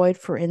George Floyd,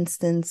 for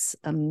instance,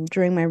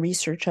 during my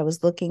research, I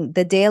was looking,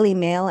 the Daily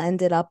Mail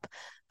ended up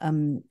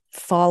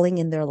falling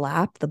in their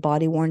lap, the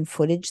body-worn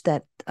footage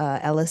that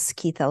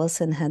Keith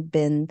Ellison had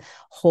been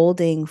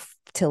holding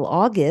till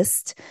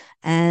August.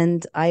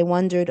 And I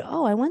wondered,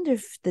 I wonder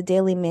if the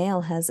Daily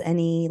Mail has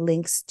any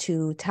links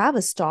to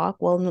Tavistock.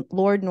 Well,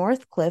 Lord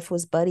Northcliffe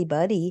was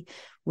buddy-buddy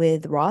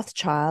with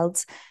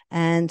Rothschilds.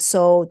 And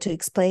so to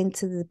explain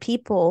to the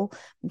people,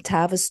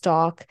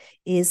 Tavistock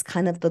is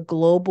kind of the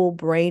global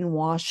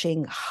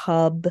brainwashing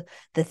hub,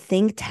 the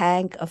think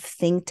tank of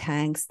think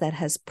tanks that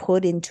has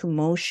put into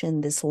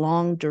motion this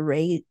long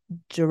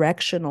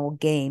directional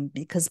game,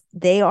 because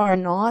they are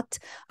not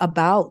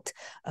about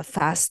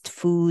fast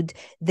food.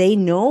 They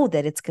know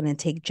that it's going to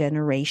take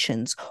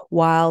generations.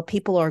 While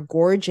people are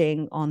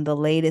gorging on the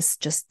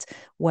latest, just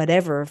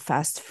whatever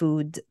fast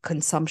food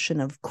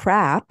consumption of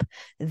crap,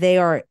 they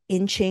are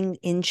inching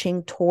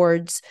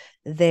towards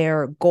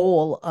their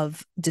goal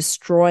of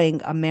destroying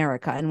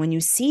America. And when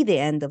you see the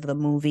end of the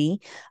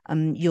movie,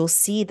 you'll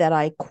see that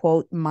I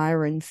quote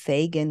Myron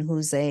Fagan,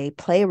 who's a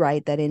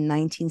playwright that in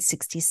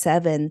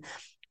 1967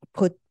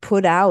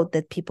 put out,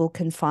 that people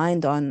can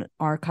find on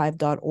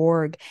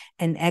archive.org,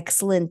 an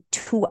excellent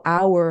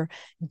 2-hour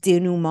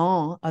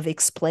denouement of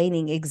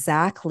explaining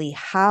exactly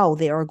how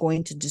they are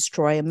going to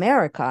destroy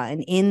America.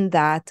 And in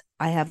that,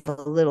 I have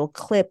a little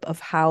clip of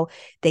how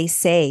they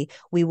say,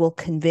 we will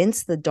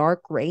convince the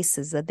dark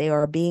races that they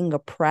are being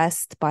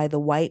oppressed by the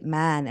white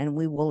man, and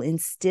we will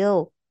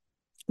instill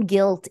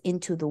guilt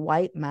into the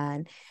white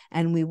man,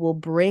 and we will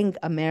bring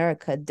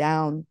America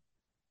down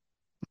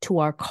to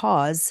our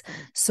cause.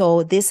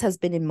 So this has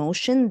been in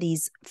motion,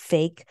 these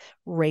fake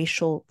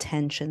racial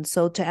tensions.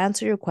 So to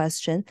answer your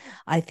question,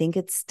 I think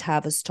it's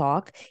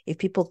Tavistock. If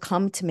people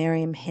come to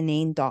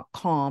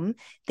MiriamHenane.com,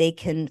 they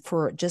can,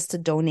 for just a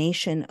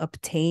donation,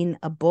 obtain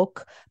a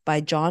book by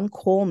John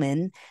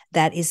Coleman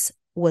that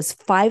was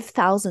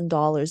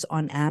 $5,000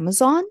 on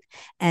Amazon,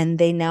 and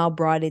they now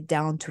brought it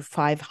down to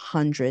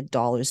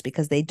 $500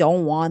 because they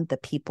don't want the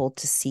people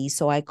to see.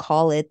 So I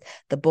call it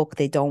the book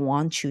they don't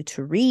want you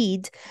to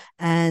read.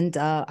 And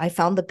I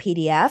found the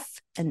PDF,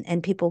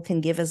 and people can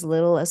give as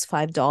little as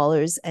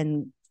 $5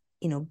 and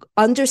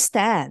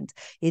understand.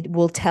 It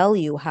will tell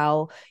you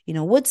how,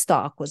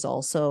 Woodstock was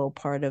also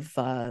part of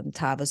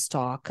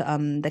Tavistock,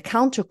 the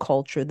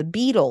counterculture, the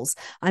Beatles.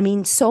 I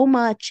mean, so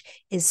much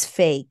is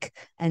fake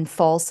and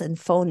false and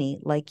phony,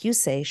 like you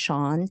say,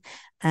 Sean.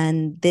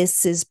 And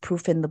this is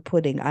proof in the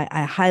pudding.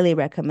 I highly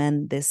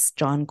recommend this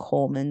John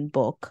Coleman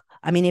book.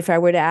 I mean, if I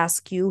were to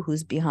ask you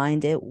who's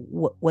behind it,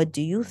 what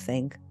do you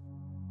think?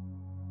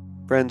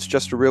 Friends,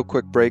 just a real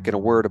quick break and a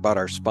word about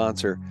our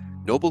sponsor.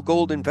 Noble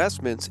Gold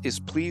Investments is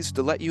pleased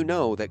to let you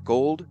know that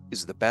gold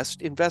is the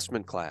best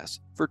investment class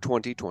for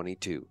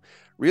 2022.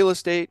 Real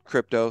estate,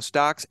 crypto,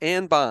 stocks,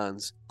 and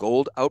bonds,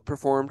 gold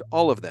outperformed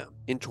all of them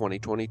in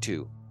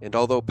 2022. And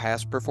although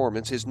past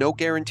performance is no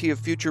guarantee of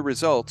future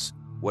results,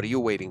 what are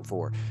you waiting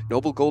for?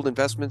 Noble Gold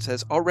Investments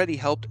has already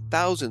helped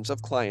thousands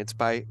of clients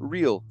buy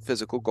real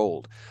physical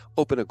gold.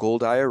 Open a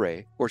gold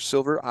IRA or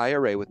silver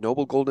IRA with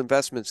Noble Gold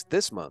Investments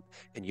this month,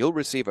 and you'll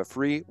receive a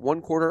free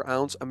 1/4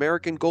 ounce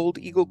American Gold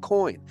Eagle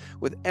coin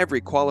with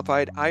every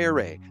qualified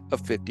IRA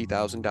of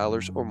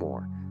 $50,000 or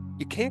more.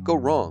 You can't go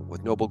wrong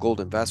with Noble Gold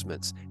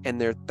Investments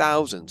and their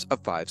thousands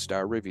of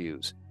 5-star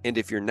reviews. And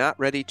if you're not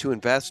ready to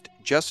invest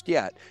just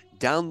yet,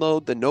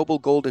 download the Noble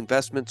Gold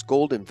Investments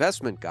Gold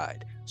Investment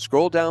Guide.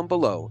 Scroll down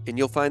below and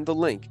you'll find the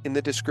link in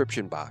the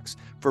description box.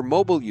 For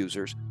mobile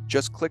users,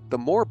 just click the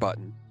More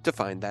button to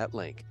find that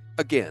link.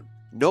 Again,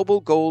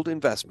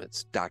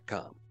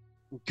 noblegoldinvestments.com.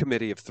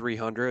 Committee of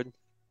 300,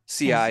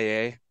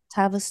 CIA.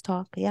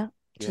 Tavistock, yeah.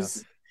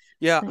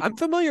 Yeah, I'm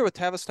familiar with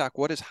Tavistock.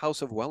 What is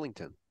House of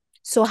Wellington?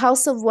 So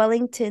House of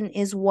Wellington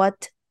is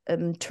what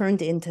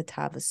turned into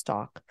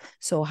Tavistock.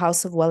 So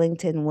House of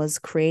Wellington was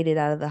created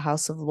out of the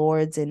House of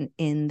Lords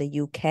in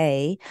the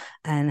UK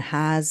and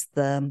has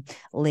the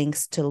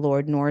links to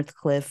Lord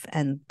Northcliffe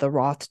and the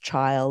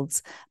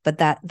Rothschilds. But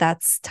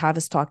that's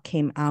Tavistock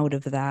came out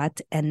of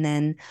that. And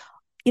then,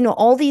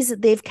 all these,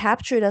 they've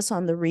captured us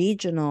on the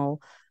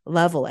regional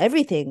level.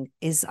 Everything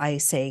is, I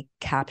say,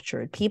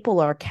 captured. People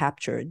are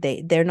captured.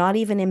 They're not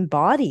even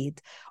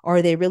embodied.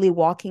 Are they really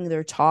walking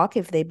their talk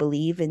if they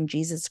believe in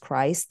Jesus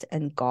Christ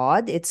and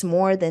God? It's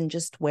more than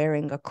just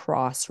wearing a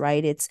cross,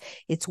 right? It's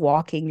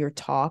walking your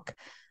talk.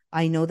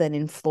 I know that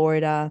in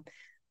Florida,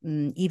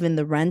 even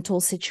the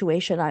rental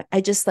situation,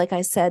 I just, like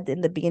I said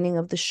in the beginning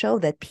of the show,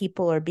 that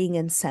people are being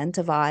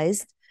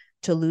incentivized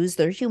to lose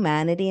their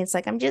humanity. It's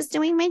like, I'm just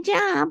doing my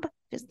job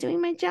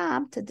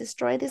to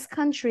destroy this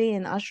country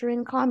and usher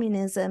in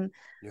communism.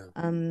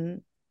 Yeah.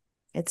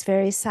 It's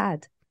very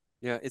sad.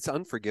 Yeah, it's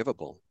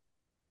unforgivable.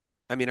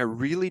 I mean, I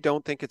really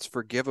don't think it's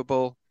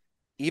forgivable.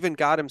 Even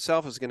God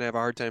himself is going to have a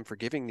hard time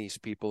forgiving these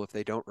people if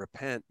they don't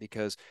repent,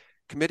 because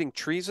committing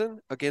treason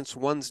against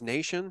one's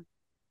nation,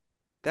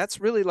 that's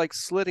really like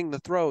slitting the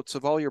throats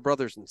of all your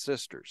brothers and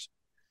sisters.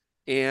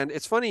 And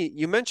it's funny,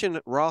 you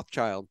mentioned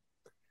Rothschild.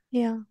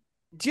 Yeah.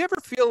 Do you ever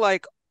feel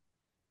like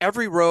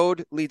every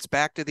road leads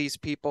back to these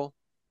people?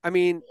 I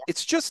mean,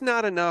 it's just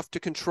not enough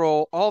to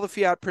control all the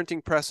fiat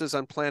printing presses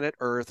on planet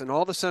Earth and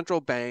all the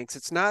central banks.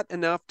 It's not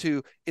enough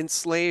to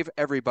enslave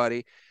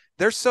everybody.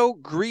 They're so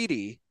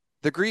greedy,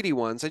 the greedy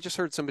ones. I just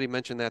heard somebody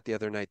mention that the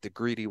other night, the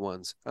greedy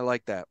ones. I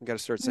like that. We've got to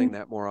start saying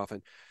that more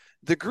often.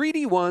 The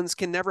greedy ones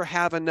can never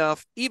have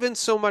enough, even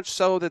so much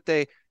so that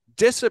they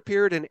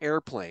disappeared an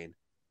airplane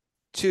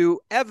to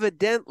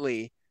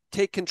evidently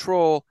take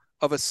control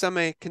of a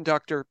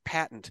semiconductor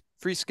patent,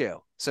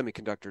 Freescale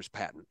Semiconductors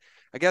patent.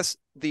 I guess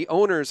the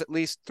owners, at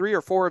least 3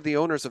 or 4 of the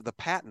owners of the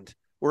patent,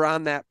 were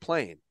on that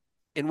plane.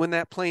 And when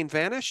that plane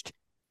vanished,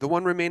 the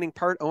one remaining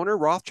part owner,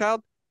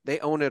 Rothschild, they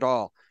own it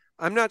all.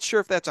 I'm not sure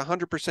if that's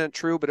 100%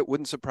 true, but it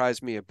wouldn't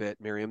surprise me a bit,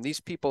 Miriam.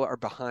 These people are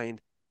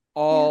behind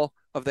all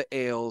of the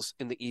ails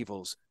and the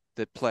evils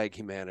that plague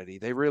humanity.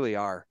 They really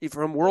are.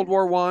 From World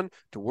War I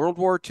to World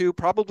War II,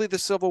 probably the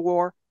Civil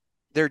War,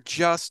 they're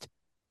just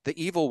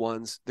the evil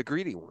ones, the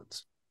greedy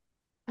ones.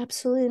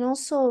 Absolutely. And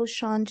also,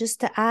 Sean, just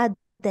to add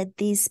that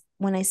these,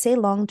 when I say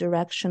long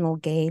directional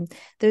gain,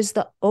 there's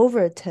the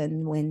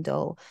Overton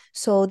window.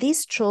 So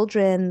these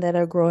children that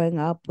are growing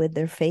up with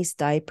their face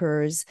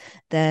diapers,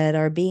 that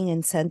are being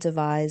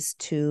incentivized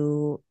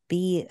to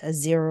be a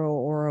 0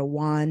 or a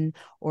 1,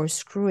 or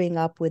screwing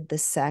up with the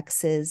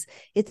sexes,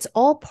 it's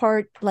all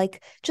part,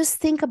 like, just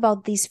think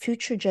about these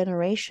future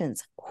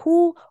generations.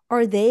 Who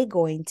are they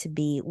going to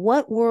be?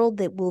 What world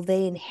that will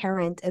they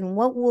inherit, and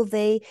what will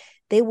they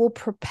will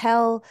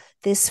propel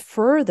this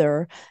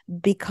further?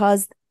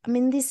 Because I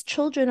mean, these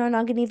children are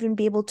not going to even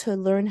be able to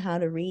learn how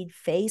to read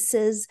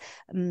faces.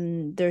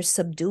 They're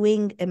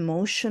subduing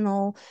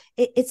emotional.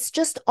 It's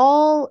just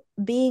all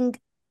being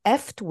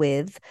effed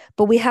with.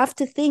 But we have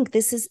to think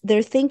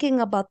they're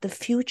thinking about the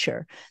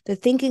future. They're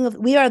thinking of,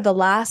 we are the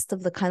last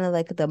of the kind of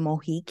like the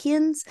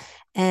Mohicans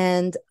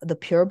and the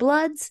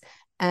purebloods.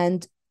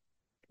 And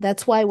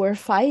that's why we're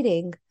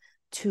fighting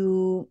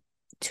to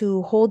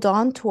hold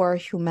on to our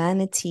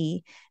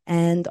humanity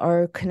and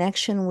our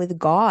connection with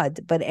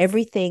God. But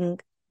everything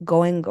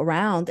going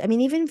around, I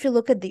mean, even if you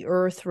look at the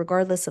earth,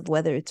 regardless of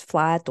whether it's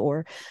flat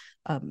or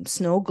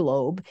snow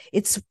globe,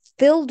 it's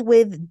filled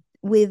with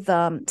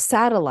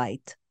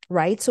satellite,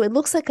 right? So it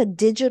looks like a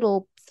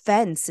digital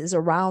fence is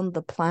around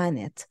the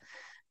planet.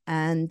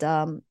 And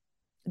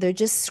they're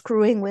just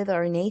screwing with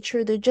our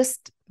nature. They're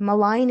just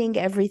maligning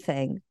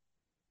everything.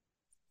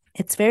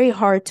 It's very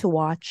hard to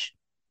watch.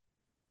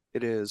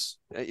 It is.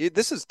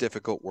 This is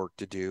difficult work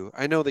to do.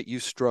 I know that you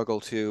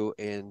struggle too,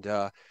 and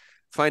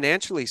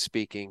financially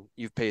speaking,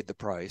 you've paid the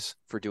price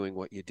for doing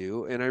what you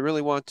do. And I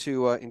really want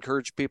to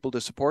encourage people to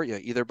support you,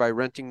 either by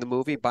renting the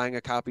movie, buying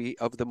a copy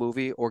of the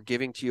movie, or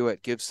giving to you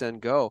at Give,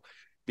 Send, Go,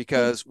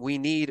 because we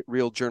need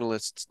real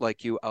journalists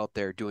like you out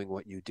there doing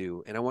what you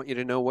do. And I want you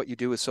to know what you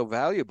do is so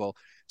valuable.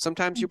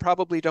 Sometimes you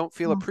probably don't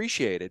feel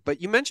appreciated,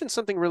 but you mentioned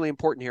something really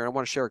important here. I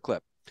want to share a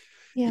clip.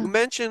 You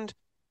mentioned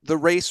the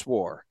race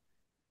war.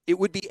 It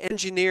would be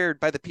engineered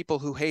by the people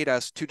who hate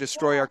us to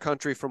destroy our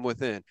country from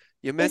within.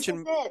 You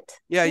mentioned,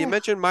 you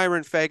mentioned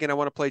Myron Fagan. I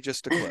want to play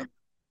just a clip.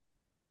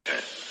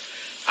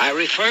 I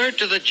refer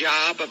to the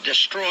job of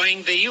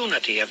destroying the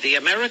unity of the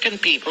American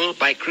people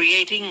by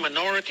creating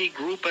minority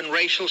group and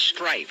racial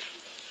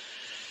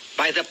strife.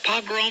 By the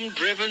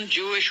pogrom-driven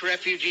Jewish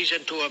refugees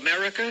into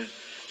America,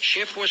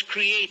 Schiff was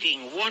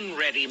creating one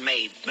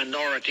ready-made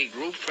minority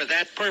group for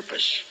that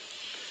purpose.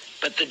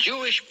 But the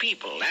Jewish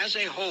people as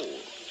a whole,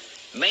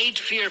 made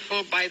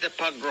fearful by the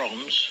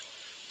pogroms,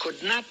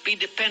 could not be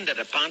depended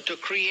upon to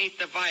create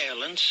the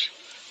violence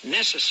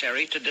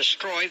necessary to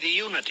destroy the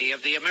unity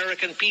of the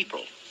American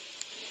people.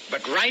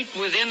 But right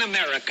within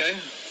America,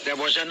 there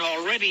was an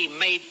already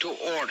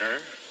made-to-order,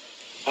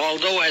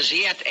 although as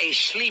yet a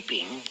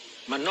sleeping,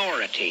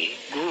 minority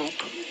group,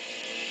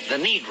 the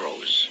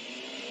Negroes,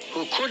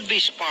 who could be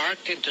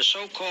sparked into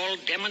so-called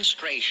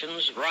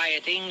demonstrations,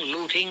 rioting,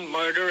 looting,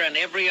 murder, and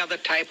every other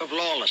type of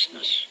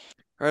lawlessness.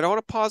 All right, I want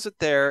to pause it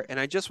there, and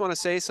I just want to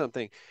say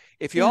something.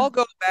 If you all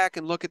go back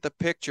and look at the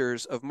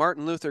pictures of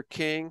Martin Luther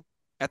King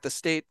at the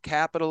state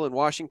capitol in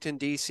Washington,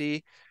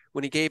 D.C.,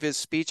 when he gave his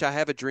speech, I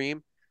Have a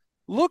Dream,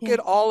 look at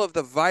all of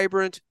the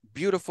vibrant,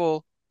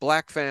 beautiful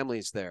Black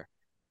families there,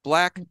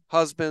 Black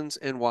husbands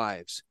and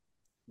wives.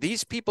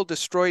 These people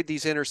destroyed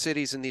these inner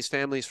cities and these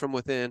families from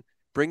within,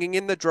 bringing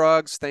in the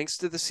drugs, thanks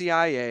to the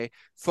CIA,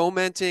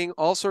 fomenting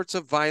all sorts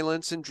of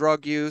violence and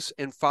drug use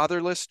and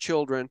fatherless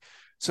children.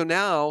 So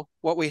now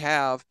what we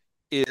have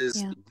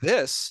is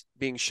this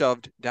being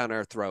shoved down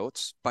our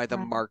throats by the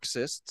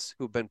Marxists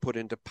who've been put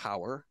into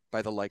power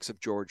by the likes of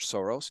George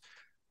Soros.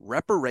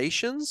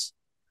 Reparations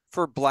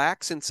for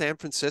Blacks in San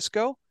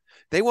Francisco.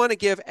 They want to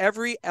give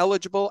every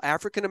eligible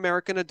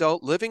African-American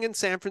adult living in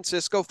San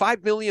Francisco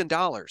 $5 million.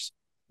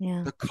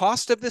 The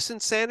cost of this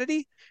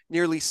insanity,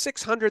 nearly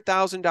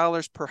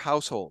 $600,000 per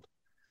household.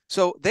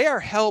 So they are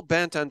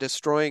hell-bent on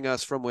destroying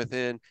us from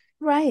within.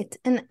 Right.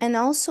 And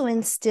also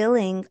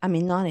instilling, I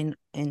mean, not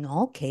in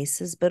all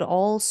cases, but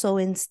also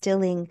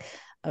instilling,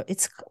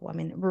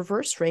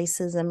 reverse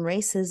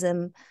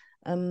racism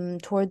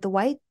toward the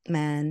white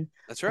man.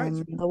 That's right.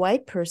 The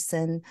white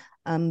person,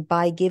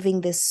 by giving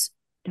this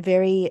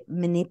very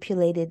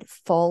manipulated,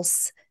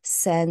 false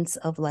sense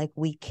of like,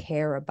 we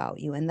care about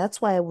you. And that's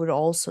why I would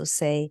also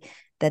say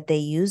that they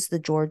use the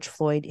George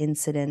Floyd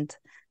incident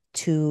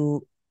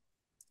to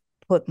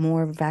put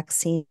more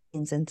vaccines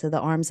into the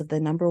arms of the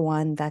number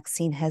one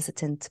vaccine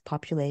hesitant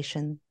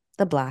population,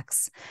 the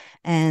Blacks.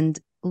 And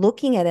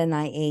looking at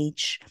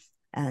NIH,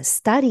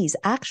 studies,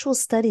 actual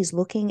studies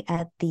looking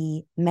at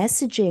the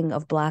messaging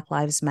of Black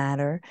Lives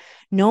Matter,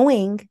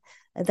 knowing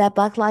that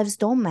Black lives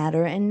don't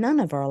matter and none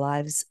of our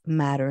lives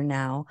matter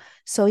now.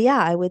 So yeah,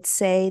 I would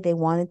say they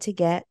wanted to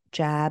get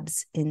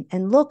jabs in,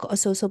 and look,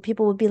 so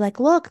people would be like,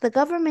 look, the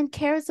government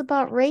cares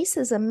about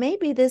racism.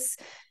 Maybe this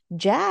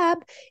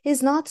jab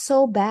is not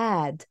so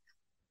bad.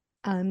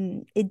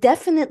 It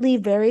definitely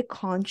very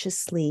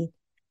consciously,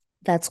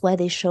 that's why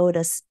they showed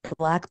us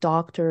Black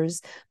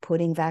doctors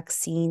putting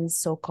vaccines,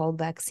 so-called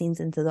vaccines,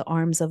 into the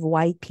arms of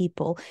white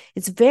people.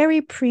 It's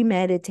very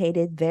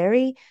premeditated,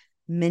 very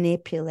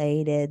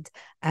manipulated,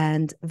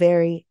 and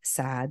very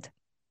sad.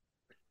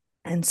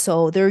 And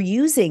so they're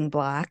using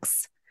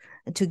Blacks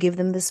to give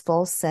them this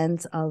false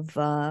sense of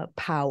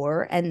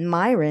power. And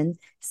Myron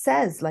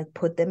says, like,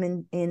 put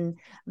them in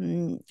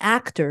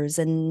actors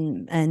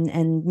and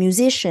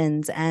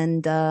musicians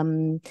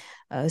and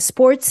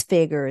sports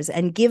figures,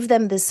 and give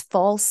them this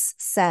false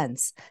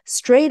sense.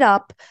 Straight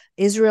up,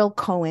 Israel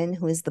Cohen,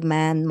 who is the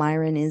man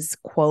Myron is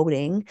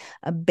quoting,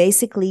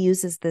 basically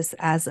uses this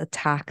as a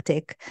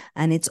tactic,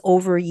 and it's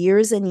over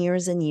years and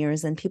years and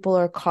years, and people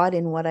are caught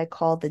in what I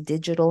call the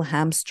digital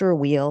hamster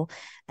wheel,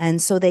 and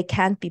so they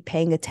can't be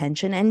paying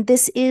attention. And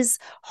this is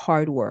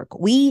hard work.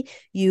 We,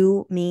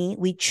 you, me,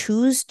 we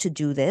choose to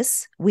do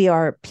this. We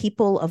are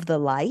people of the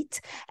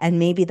light, and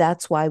maybe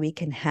that's why we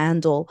can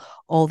handle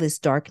all this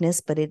darkness,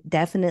 but it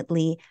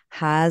definitely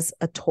has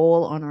a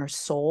toll on our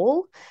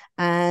soul.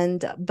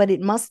 But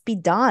it must be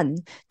done.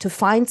 To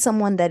find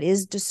someone that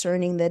is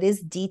discerning, that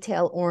is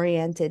detail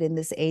oriented in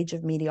this age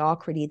of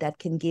mediocrity, that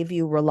can give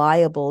you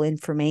reliable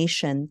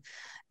information,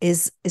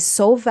 is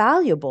so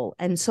valuable.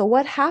 And so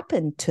what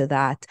happened to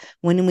that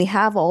when we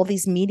have all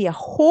these media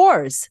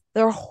whores?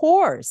 They're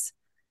whores.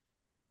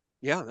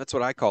 Yeah, that's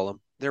what I call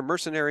them. They're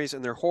mercenaries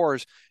and they're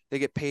whores. They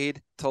get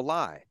paid to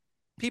lie.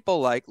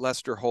 People like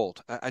Lester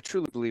Holt. I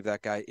truly believe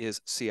that guy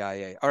is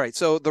CIA. All right,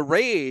 so the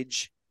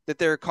rage that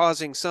they're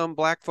causing some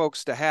Black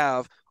folks to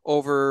have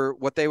over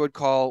what they would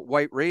call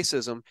white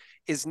racism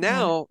is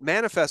now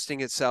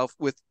manifesting itself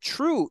with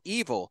true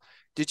evil.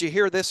 Did you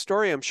hear this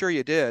story? I'm sure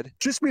you did.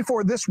 Just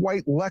before this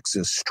white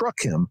Lexus struck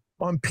him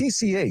on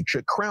PCH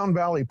at Crown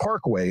Valley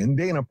Parkway in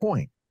Dana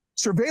Point,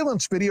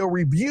 surveillance video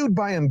reviewed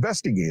by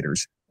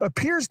investigators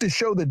appears to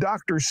show the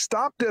doctor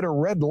stopped at a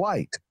red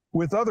light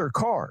with other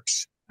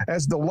cars.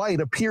 As the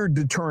light appeared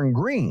to turn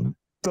green,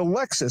 the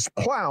Lexus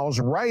plows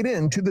right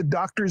into the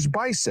doctor's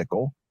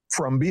bicycle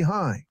from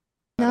behind.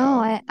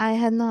 No, I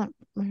had not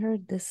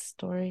heard this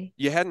story.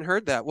 You hadn't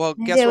heard that? Well,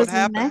 Maybe guess it what was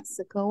happened? in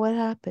Mexico. What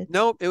happened?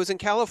 No, it was in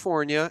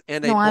California,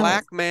 and a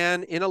Black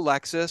man in a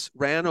Lexus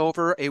ran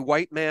over a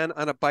white man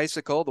on a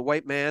bicycle. The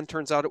white man,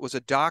 turns out it was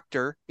a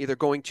doctor, either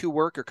going to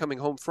work or coming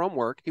home from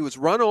work. He was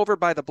run over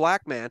by the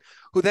Black man,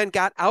 who then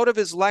got out of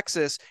his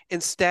Lexus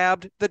and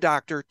stabbed the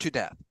doctor to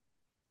death.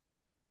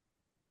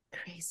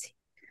 Crazy.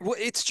 Well,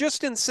 it's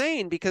just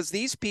insane, because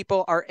these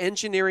people are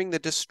engineering the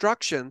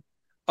destruction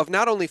of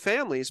not only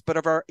families, but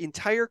of our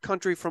entire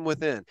country from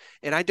within.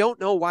 And I don't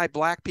know why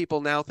Black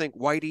people now think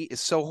whitey is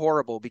so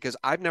horrible, because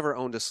I've never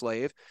owned a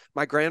slave.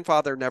 My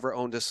grandfather never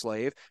owned a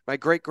slave. My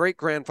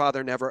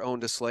great-great-grandfather never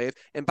owned a slave.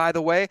 And by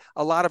the way,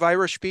 a lot of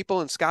Irish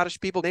people and Scottish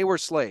people, they were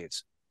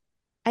slaves.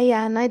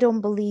 Yeah, and I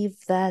don't believe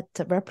that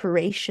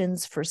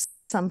reparations for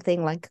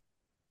something like,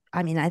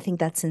 I mean, I think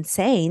that's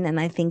insane. And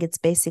I think it's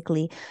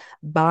basically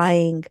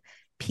buying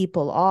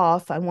people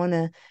off. I want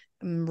to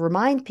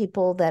remind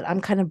people that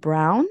I'm kind of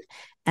brown.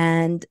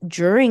 And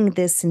during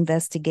this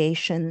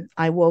investigation,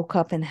 I woke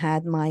up and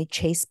had my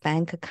Chase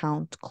bank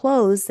account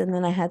closed. And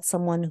then I had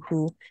someone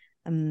who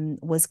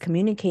was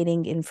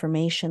communicating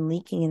information,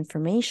 leaking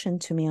information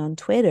to me on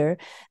Twitter,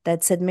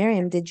 that said,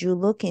 Miriam, did you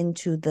look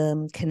into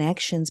the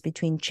connections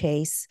between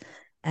Chase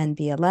and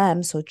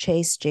BLM? So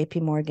Chase,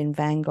 JP Morgan,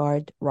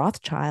 Vanguard,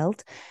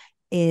 Rothschild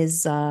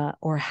is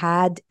or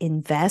had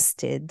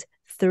invested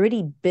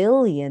 $30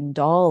 billion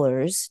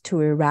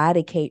to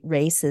eradicate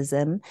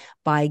racism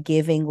by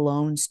giving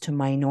loans to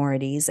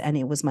minorities. And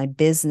it was my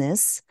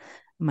business,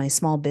 my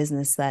small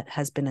business, that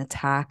has been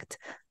attacked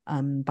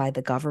by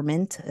the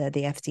government,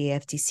 the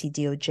FDA, FTC,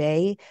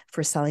 DOJ,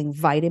 for selling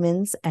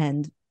vitamins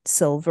and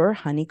silver,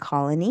 Honey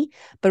Colony.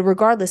 But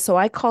regardless, so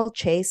I called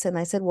Chase and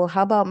I said, well,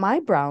 how about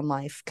my brown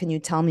life? Can you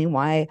tell me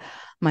why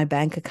my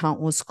bank account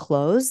was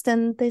closed?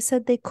 And they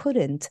said they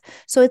couldn't.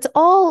 So it's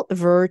all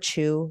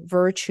virtue,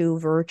 virtue,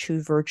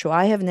 virtue, virtue.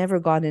 I have never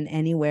gotten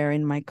anywhere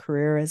in my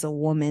career as a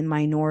woman,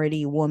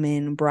 minority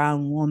woman,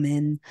 brown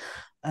woman,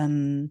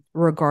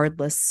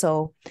 regardless.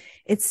 So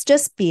it's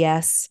just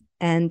BS.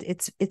 And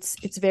it's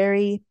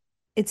very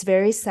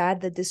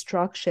sad, the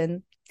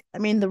destruction. I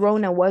mean, the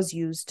Rona was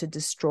used to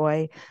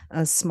destroy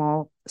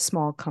small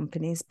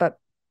companies, but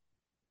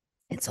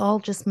it's all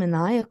just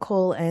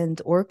maniacal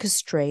and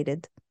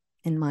orchestrated,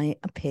 in my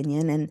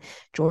opinion. And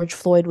George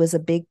Floyd was a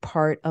big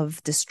part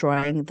of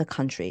destroying the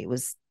country. It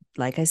was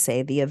like I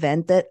say, the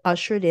event that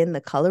ushered in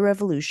the color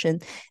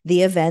revolution,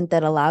 the event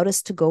that allowed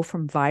us to go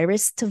from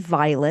virus to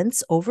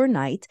violence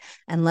overnight.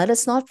 And let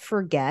us not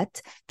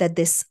forget that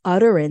this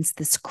utterance,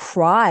 this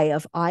cry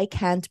of "I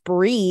can't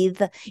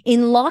breathe,"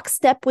 in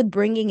lockstep with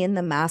bringing in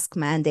the mask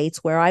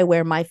mandates, where I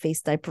wear my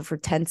face diaper for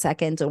 10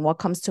 seconds and what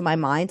comes to my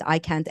mind, I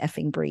can't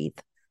effing breathe.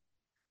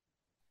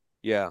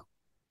 Yeah.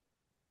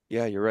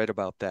 Yeah, you're right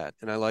about that.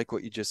 And I like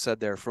what you just said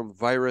there, from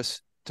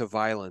virus to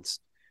violence.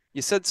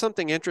 You said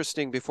something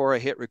interesting before I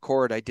hit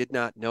record. I did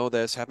not know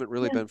this, haven't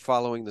really been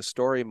following the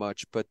story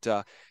much, but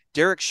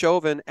Derek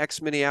Chauvin,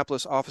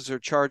 ex-Minneapolis officer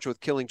charged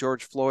with killing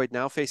George Floyd,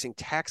 now facing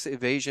tax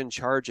evasion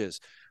charges.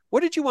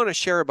 What did you want to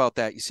share about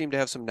that? You seem to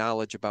have some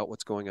knowledge about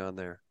what's going on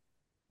there.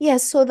 Yeah,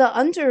 so the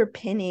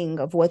underpinning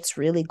of what's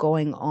really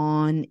going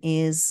on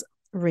is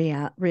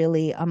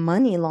really a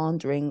money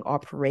laundering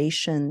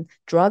operation,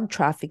 drug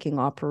trafficking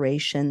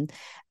operation,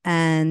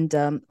 and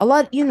a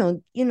lot.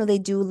 They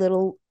do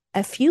little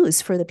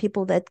FUs for the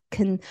people that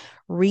can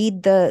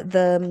read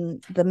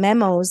the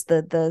memos,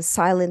 the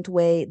silent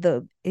way,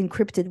 the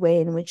encrypted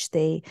way in which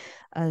they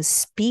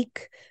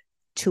speak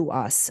to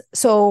us.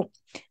 So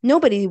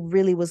nobody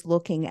really was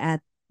looking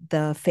at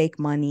the fake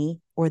money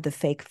or the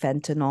fake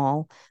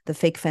fentanyl,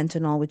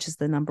 which is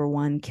the number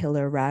one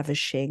killer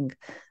ravishing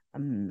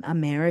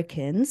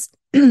Americans.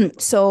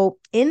 So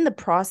in the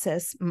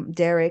process,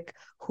 Derek,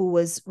 who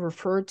was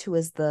referred to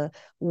as the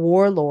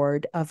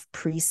warlord of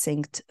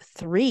Precinct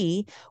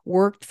 3,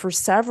 worked for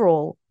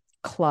several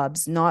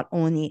clubs, not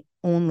only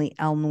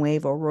El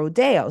Nuevo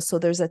Rodeo. So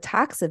there's a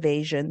tax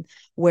evasion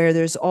where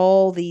there's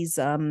all these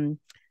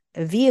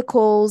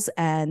vehicles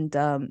and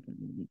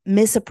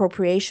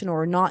misappropriation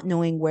or not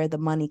knowing where the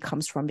money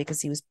comes from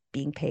because he was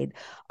being paid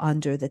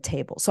under the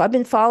table. So I've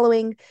been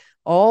following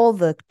all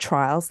the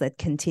trials that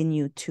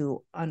continue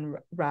to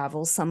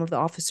unravel. Some of the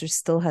officers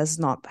still have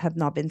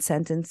not been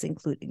sentenced,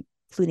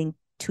 including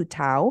Tu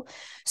Tao.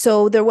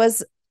 So there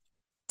was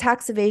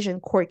tax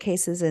evasion court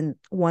cases in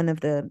one of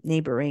the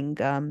neighboring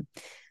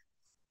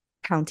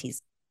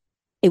counties.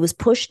 It was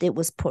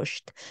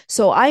pushed.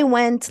 So I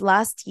went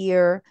last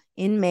year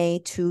in May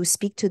to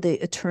speak to the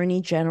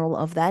attorney general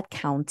of that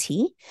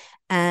county.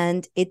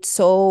 And it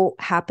so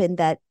happened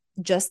that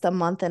just a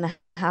month and a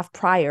half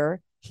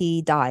prior,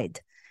 he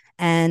died.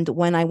 And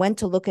when I went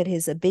to look at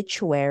his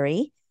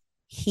obituary,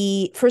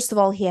 first of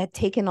all, he had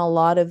taken a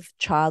lot of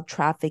child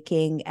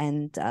trafficking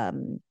and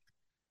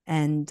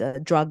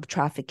drug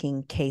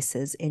trafficking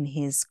cases in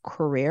his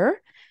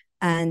career.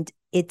 And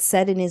it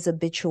said in his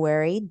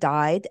obituary,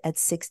 died at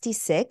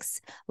 66,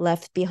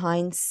 left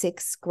behind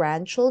 6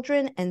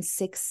 grandchildren and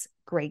 6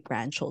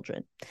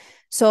 great-grandchildren.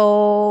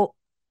 So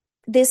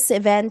this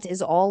event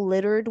is all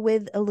littered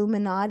with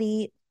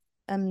Illuminati.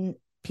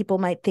 People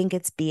might think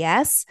it's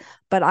BS,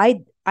 but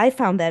I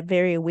found that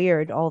very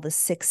weird. All the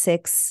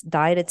 6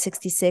 died at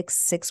 66,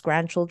 6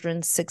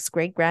 grandchildren, 6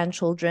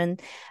 great-grandchildren.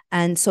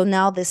 And so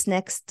now this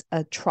next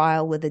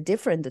trial with a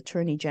different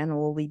attorney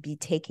general will be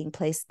taking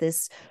place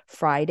this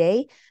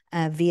Friday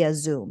via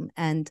Zoom.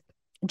 And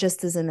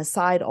just as an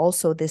aside,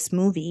 also this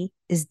movie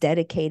is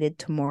dedicated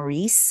to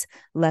Maurice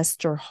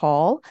Lester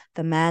Hall,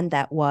 the man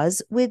that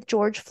was with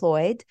George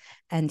Floyd,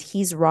 and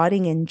he's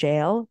rotting in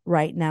jail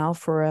right now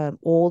for an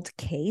old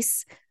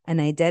case.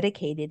 And I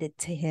dedicated it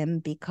to him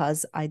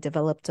because I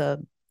developed a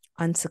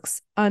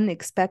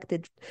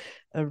unexpected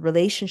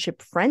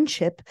relationship,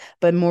 friendship,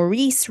 but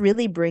Maurice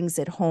really brings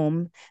it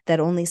home that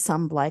only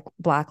some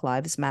Black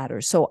lives matter.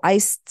 So I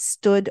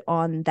stood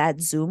on that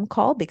Zoom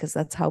call because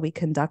that's how we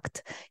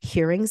conduct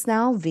hearings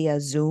now,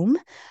 via Zoom.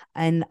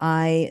 And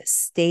I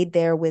stayed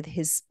there with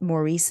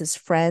Maurice's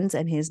friends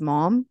and his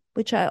mom,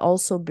 which I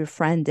also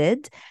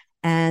befriended.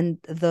 And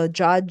the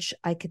judge,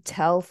 I could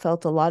tell,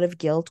 felt a lot of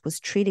guilt,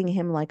 was treating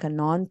him like a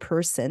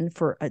non-person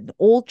for an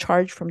old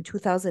charge from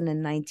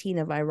 2019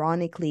 of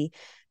ironically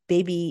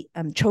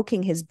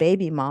choking his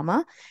baby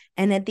mama.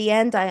 And at the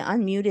end, I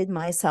unmuted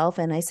myself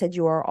and I said,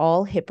 "You are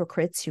all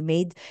hypocrites. You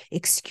made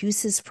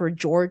excuses for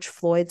George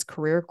Floyd's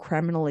career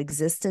criminal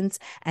existence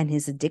and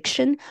his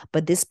addiction,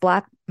 but this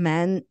Black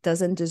man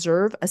doesn't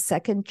deserve a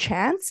second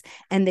chance."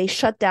 And they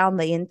shut down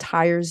the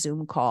entire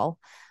Zoom call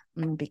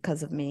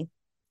because of me.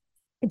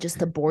 I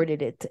just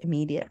aborted it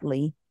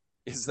immediately.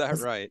 Is that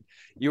right?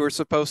 You were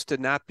supposed to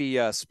not be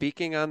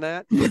speaking on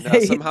that,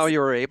 and somehow you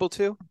were able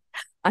to?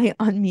 I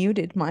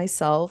unmuted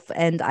myself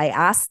and I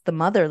asked the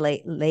mother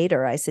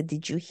later, I said,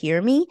 "Did you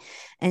hear me?"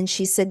 And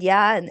she said,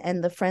 "Yeah."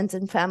 And the friends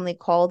and family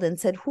called and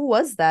said, "Who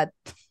was that?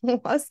 Who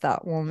was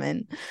that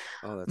woman?"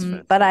 Oh, that's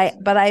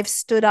fantastic. But I've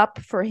stood up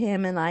for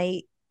him. And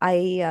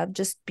I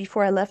just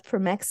before I left for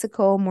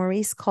Mexico,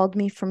 Maurice called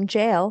me from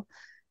jail.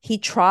 He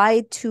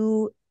tried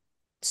to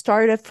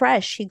start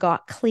afresh. He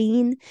got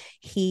clean.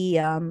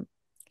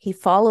 He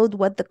followed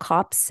what the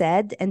cops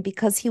said. And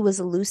because he was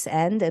a loose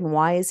end, and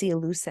why is he a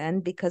loose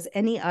end? Because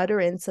any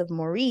utterance of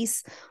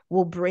Maurice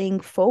will bring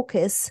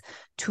focus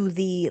to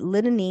the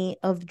litany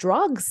of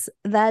drugs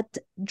that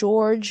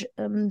George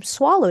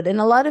swallowed. And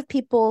a lot of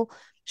people,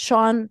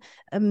 Sean,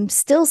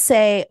 still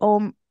say,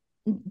 "Oh,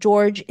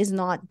 George is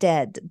not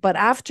dead. But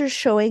after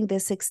showing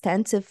this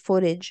extensive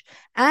footage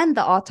and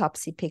the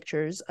autopsy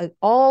pictures,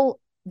 all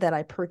that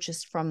I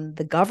purchased from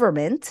the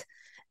government,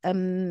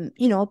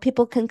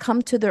 people can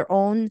come to their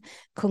own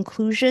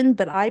conclusion.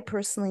 But I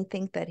personally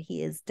think that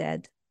he is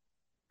dead.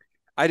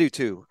 I do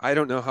too. I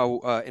don't know how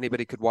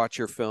anybody could watch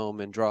your film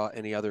and draw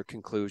any other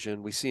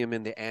conclusion. We see him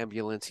in the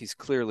ambulance. He's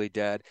clearly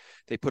dead.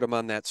 They put him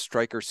on that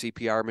Stryker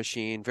CPR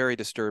machine. Very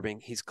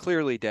disturbing. He's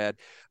clearly dead.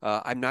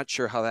 I'm not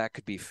sure how that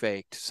could be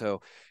faked.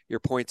 So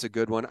your point's a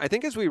good one. I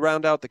think as we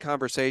round out the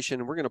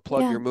conversation, we're going to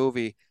plug your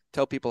movie,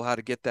 tell people how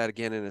to get that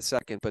again in a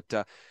second. But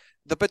the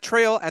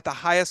betrayal at the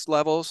highest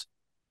levels,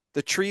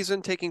 the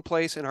treason taking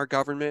place in our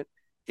government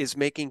is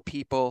making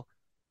people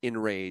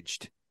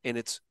enraged. And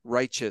it's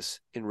righteous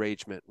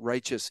enragement,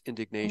 righteous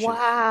indignation.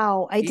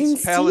 Wow, I didn't see that.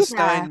 East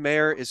Palestine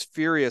mayor is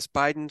furious.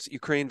 Biden's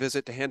Ukraine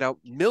visit to hand out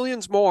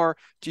millions more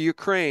to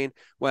Ukraine.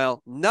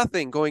 Well,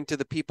 nothing going to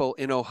the people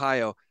in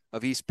Ohio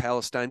of East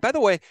Palestine. By the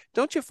way,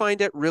 don't you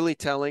find it really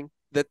telling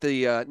that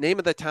the name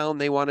of the town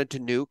they wanted to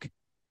nuke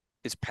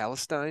is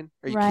Palestine?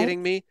 Are you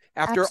kidding me?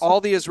 After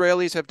all the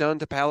Israelis have done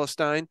to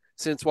Palestine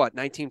since what,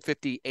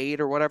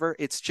 1958 or whatever?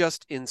 It's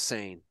just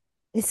insane.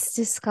 It's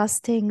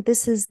disgusting.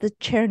 This is the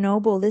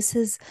Chernobyl. This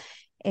is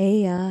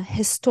a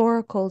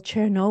historical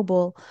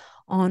Chernobyl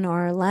on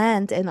our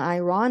land. And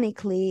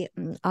ironically,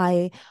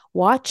 I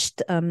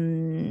watched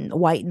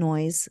White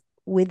Noise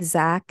with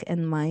Zach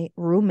and my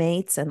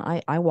roommates, and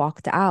I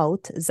walked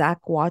out. Zach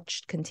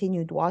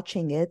continued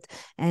watching it.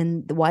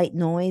 And the White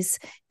Noise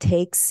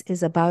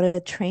is about a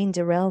train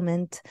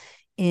derailment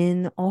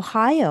in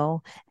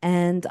Ohio.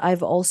 And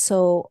I've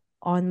also,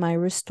 on my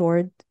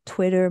restored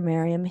Twitter,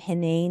 Miriam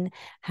Henane,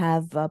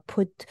 have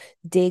put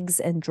digs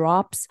and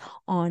drops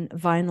on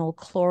vinyl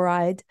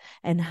chloride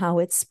and how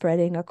it's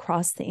spreading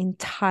across the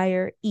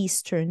entire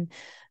eastern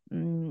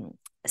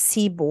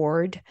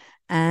seaboard.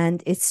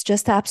 And it's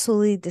just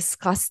absolutely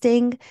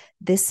disgusting.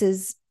 This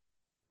is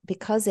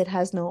because it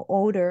has no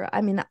odor.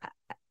 I mean,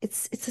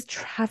 it's a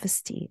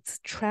travesty. It's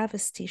a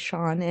travesty,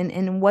 Sean.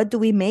 And what do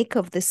we make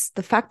of this?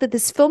 The fact that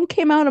this film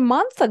came out a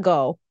month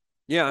ago.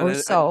 Yeah,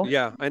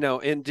 yeah, I know.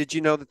 And did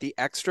you know that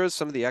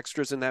some of the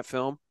extras in that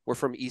film were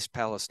from East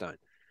Palestine?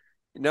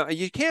 No,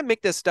 you can't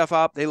make this stuff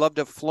up. They love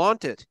to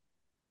flaunt it.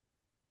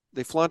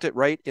 They flaunt it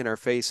right in our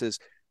faces.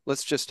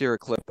 Let's just hear a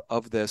clip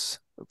of this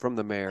from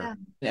the mayor.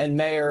 And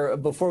Mayor,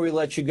 before we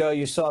let you go,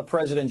 you saw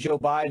President Joe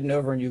Biden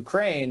over in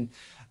Ukraine.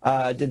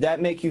 Did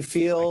that make you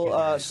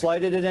feel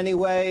slighted in any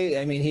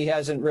way? I mean, he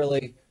hasn't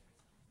really.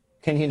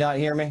 Can he not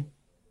hear me?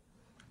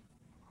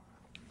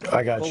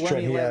 I got you,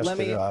 Trent. He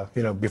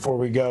asked, before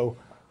we go,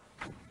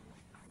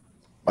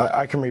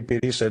 I can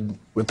repeat. He said,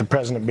 with the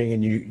president being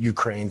in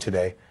Ukraine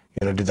today,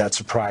 did that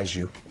surprise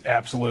you?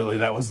 Absolutely.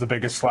 That was the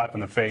biggest slap in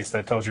the face.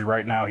 That tells you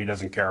right now he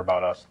doesn't care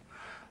about us.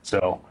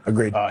 So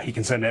agreed. He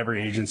can send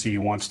every agency he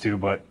wants to,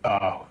 but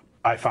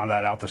I found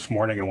that out this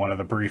morning in one of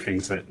the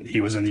briefings that he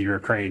was in the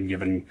Ukraine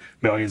giving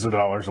millions of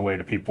dollars away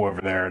to people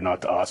over there,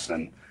 not to us,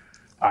 and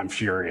I'm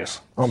furious.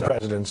 On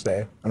President's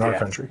Day in our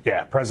country.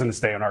 Yeah, President's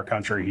Day in our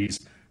country.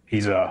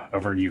 He's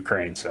over in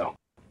Ukraine, so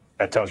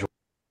that tells you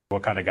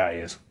what kind of guy he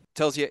is.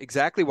 Tells you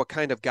exactly what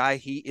kind of guy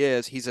he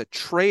is. He's a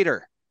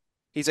traitor.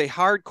 He's a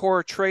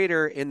hardcore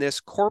traitor in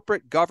this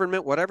corporate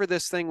government, whatever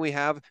this thing we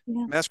have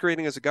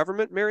masquerading as a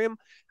government, Miriam.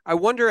 I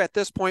wonder at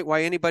this point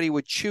why anybody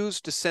would choose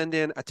to send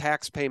in a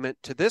tax payment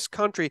to this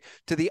country,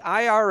 to the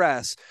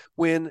IRS,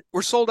 when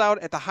we're sold out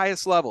at the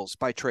highest levels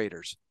by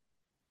traitors.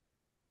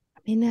 I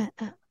mean,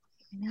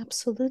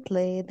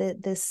 absolutely.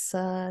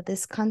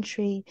 This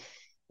country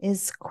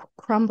is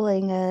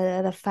crumbling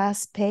at a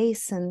fast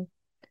pace. And,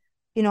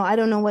 I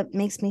don't know what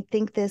makes me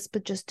think this,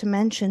 but just to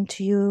mention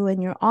to you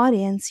and your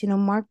audience,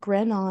 Mark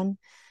Grenon,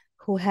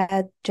 who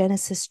had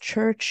Genesis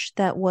Church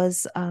that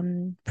was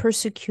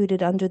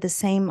persecuted under the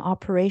same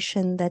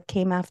operation that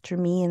came after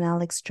me and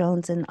Alex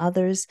Jones and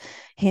others,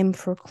 him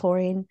for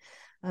chlorine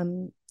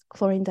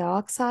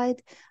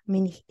dioxide. I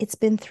mean, it's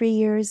been 3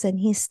 years and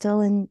he's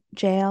still in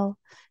jail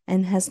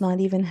and has not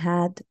even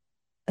had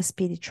a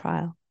speedy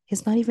trial.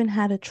 He's not even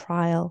had a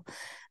trial.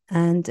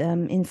 And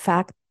in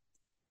fact,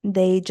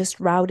 they just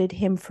routed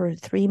him for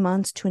 3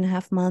 months,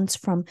 2.5 months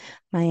from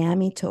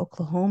Miami to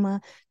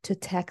Oklahoma to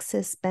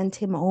Texas, bent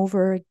him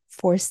over,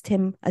 forced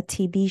him a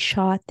TB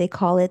shot. They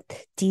call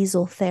it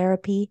diesel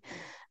therapy.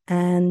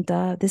 And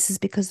this is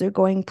because they're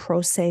going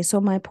pro se.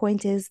 So my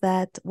point is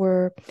that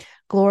we're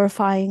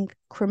glorifying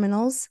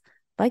criminals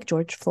like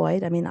George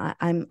Floyd. I mean,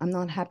 I'm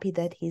not happy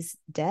that he's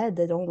dead.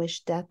 I don't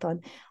wish death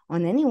on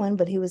anyone,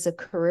 but he was a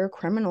career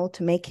criminal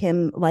to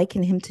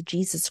liken him to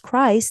Jesus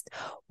Christ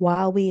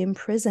while we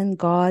imprison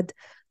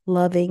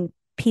God-loving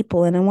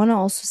people. And I want to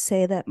also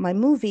say that my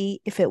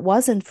movie, if it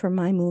wasn't for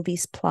My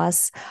Movies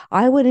Plus,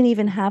 I wouldn't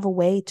even have a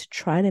way to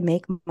try to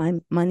make my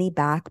money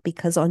back,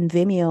 because on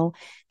Vimeo,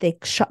 they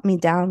shut me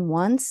down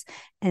once,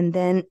 and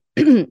then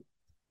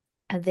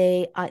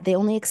they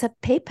only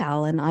accept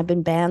PayPal, and I've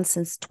been banned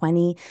since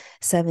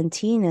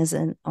 2017 as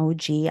an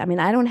OG. I mean,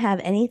 I don't have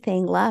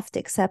anything left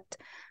except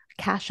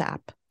Cash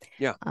App.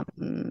 Yeah.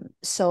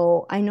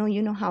 So I know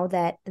you know how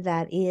that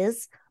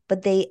is,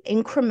 but they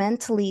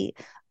incrementally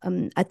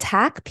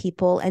attack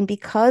people. And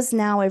because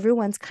now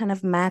everyone's kind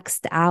of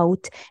maxed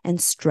out and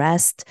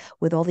stressed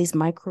with all these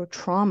micro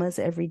traumas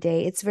every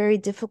day, it's very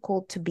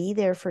difficult to be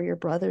there for your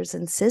brothers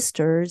and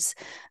sisters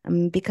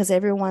because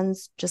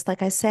everyone's, just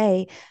like I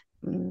say,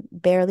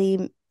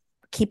 barely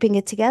keeping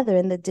it together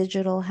in the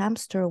digital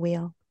hamster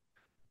wheel.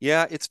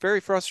 Yeah, it's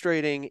very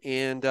frustrating,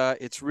 and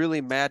it's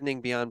really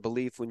maddening beyond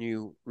belief when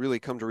you really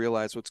come to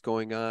realize what's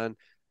going on.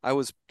 I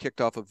was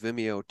kicked off of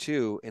Vimeo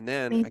too, and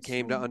then I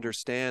came to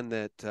understand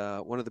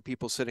that one of the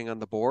people sitting on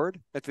the board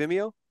at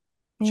Vimeo,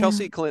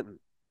 Chelsea Clinton.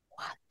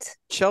 What?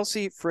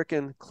 Chelsea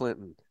frickin'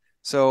 Clinton.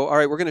 So, all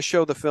right, we're going to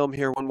show the film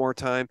here one more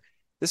time.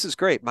 This is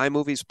great,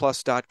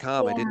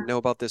 mymoviesplus.com. I didn't know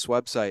about this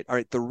website. All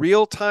right, The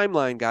Real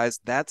Timeline,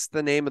 guys, that's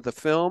the name of the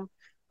film.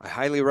 I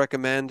highly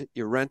recommend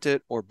you rent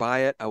it or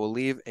buy it. I will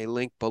leave a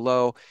link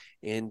below.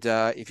 And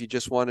if you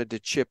just wanted to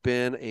chip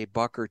in $1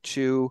 or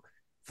 $2,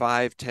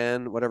 5,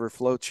 10, whatever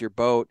floats your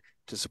boat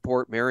to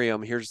support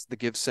Miriam, here's the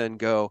Give, Send,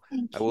 Go.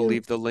 I will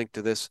leave the link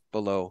to this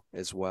below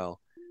as well.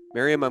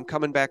 Miriam, I'm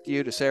coming back to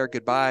you to say our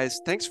goodbyes.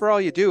 Thanks for all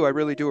you do. I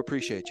really do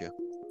appreciate you.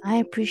 I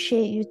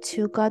appreciate you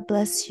too. God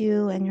bless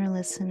you and your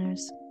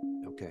listeners.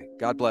 Okay.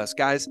 God bless.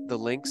 Guys, the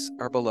links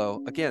are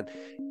below. Again,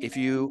 if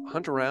you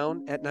hunt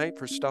around at night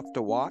for stuff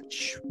to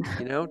watch,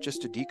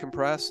 just to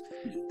decompress,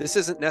 this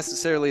isn't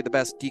necessarily the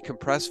best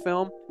decompress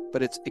film,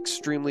 but it's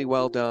extremely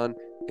well done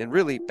and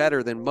really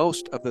better than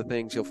most of the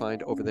things you'll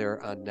find over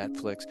there on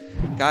Netflix.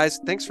 Guys,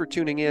 thanks for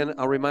tuning in.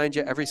 I'll remind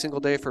you every single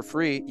day for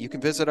free, you can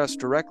visit us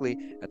directly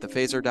at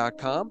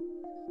thephaser.com,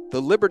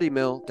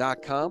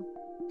 thelibertymill.com,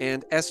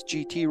 and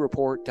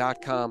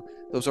sgtreport.com.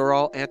 Those are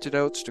all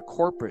antidotes to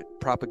corporate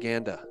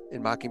propaganda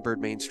and Mockingbird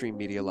mainstream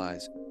media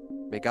lies.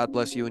 May God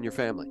bless you and your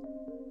family.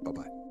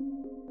 Bye-bye.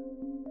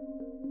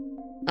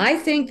 I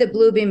think that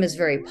Bluebeam is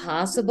very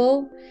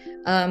possible.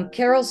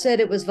 Carol said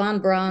it was von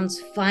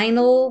Braun's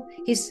final,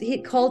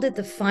 he called it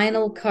the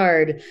final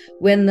card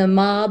when the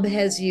mob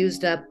has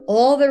used up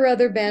all their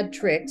other bad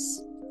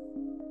tricks,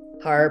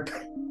 HAARP,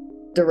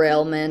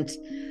 derailment,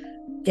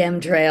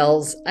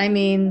 chemtrails. I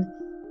mean,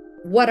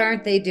 what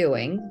aren't they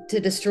doing to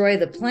destroy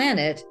the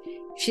planet?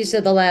 She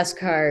said the last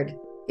card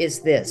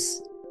is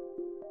this.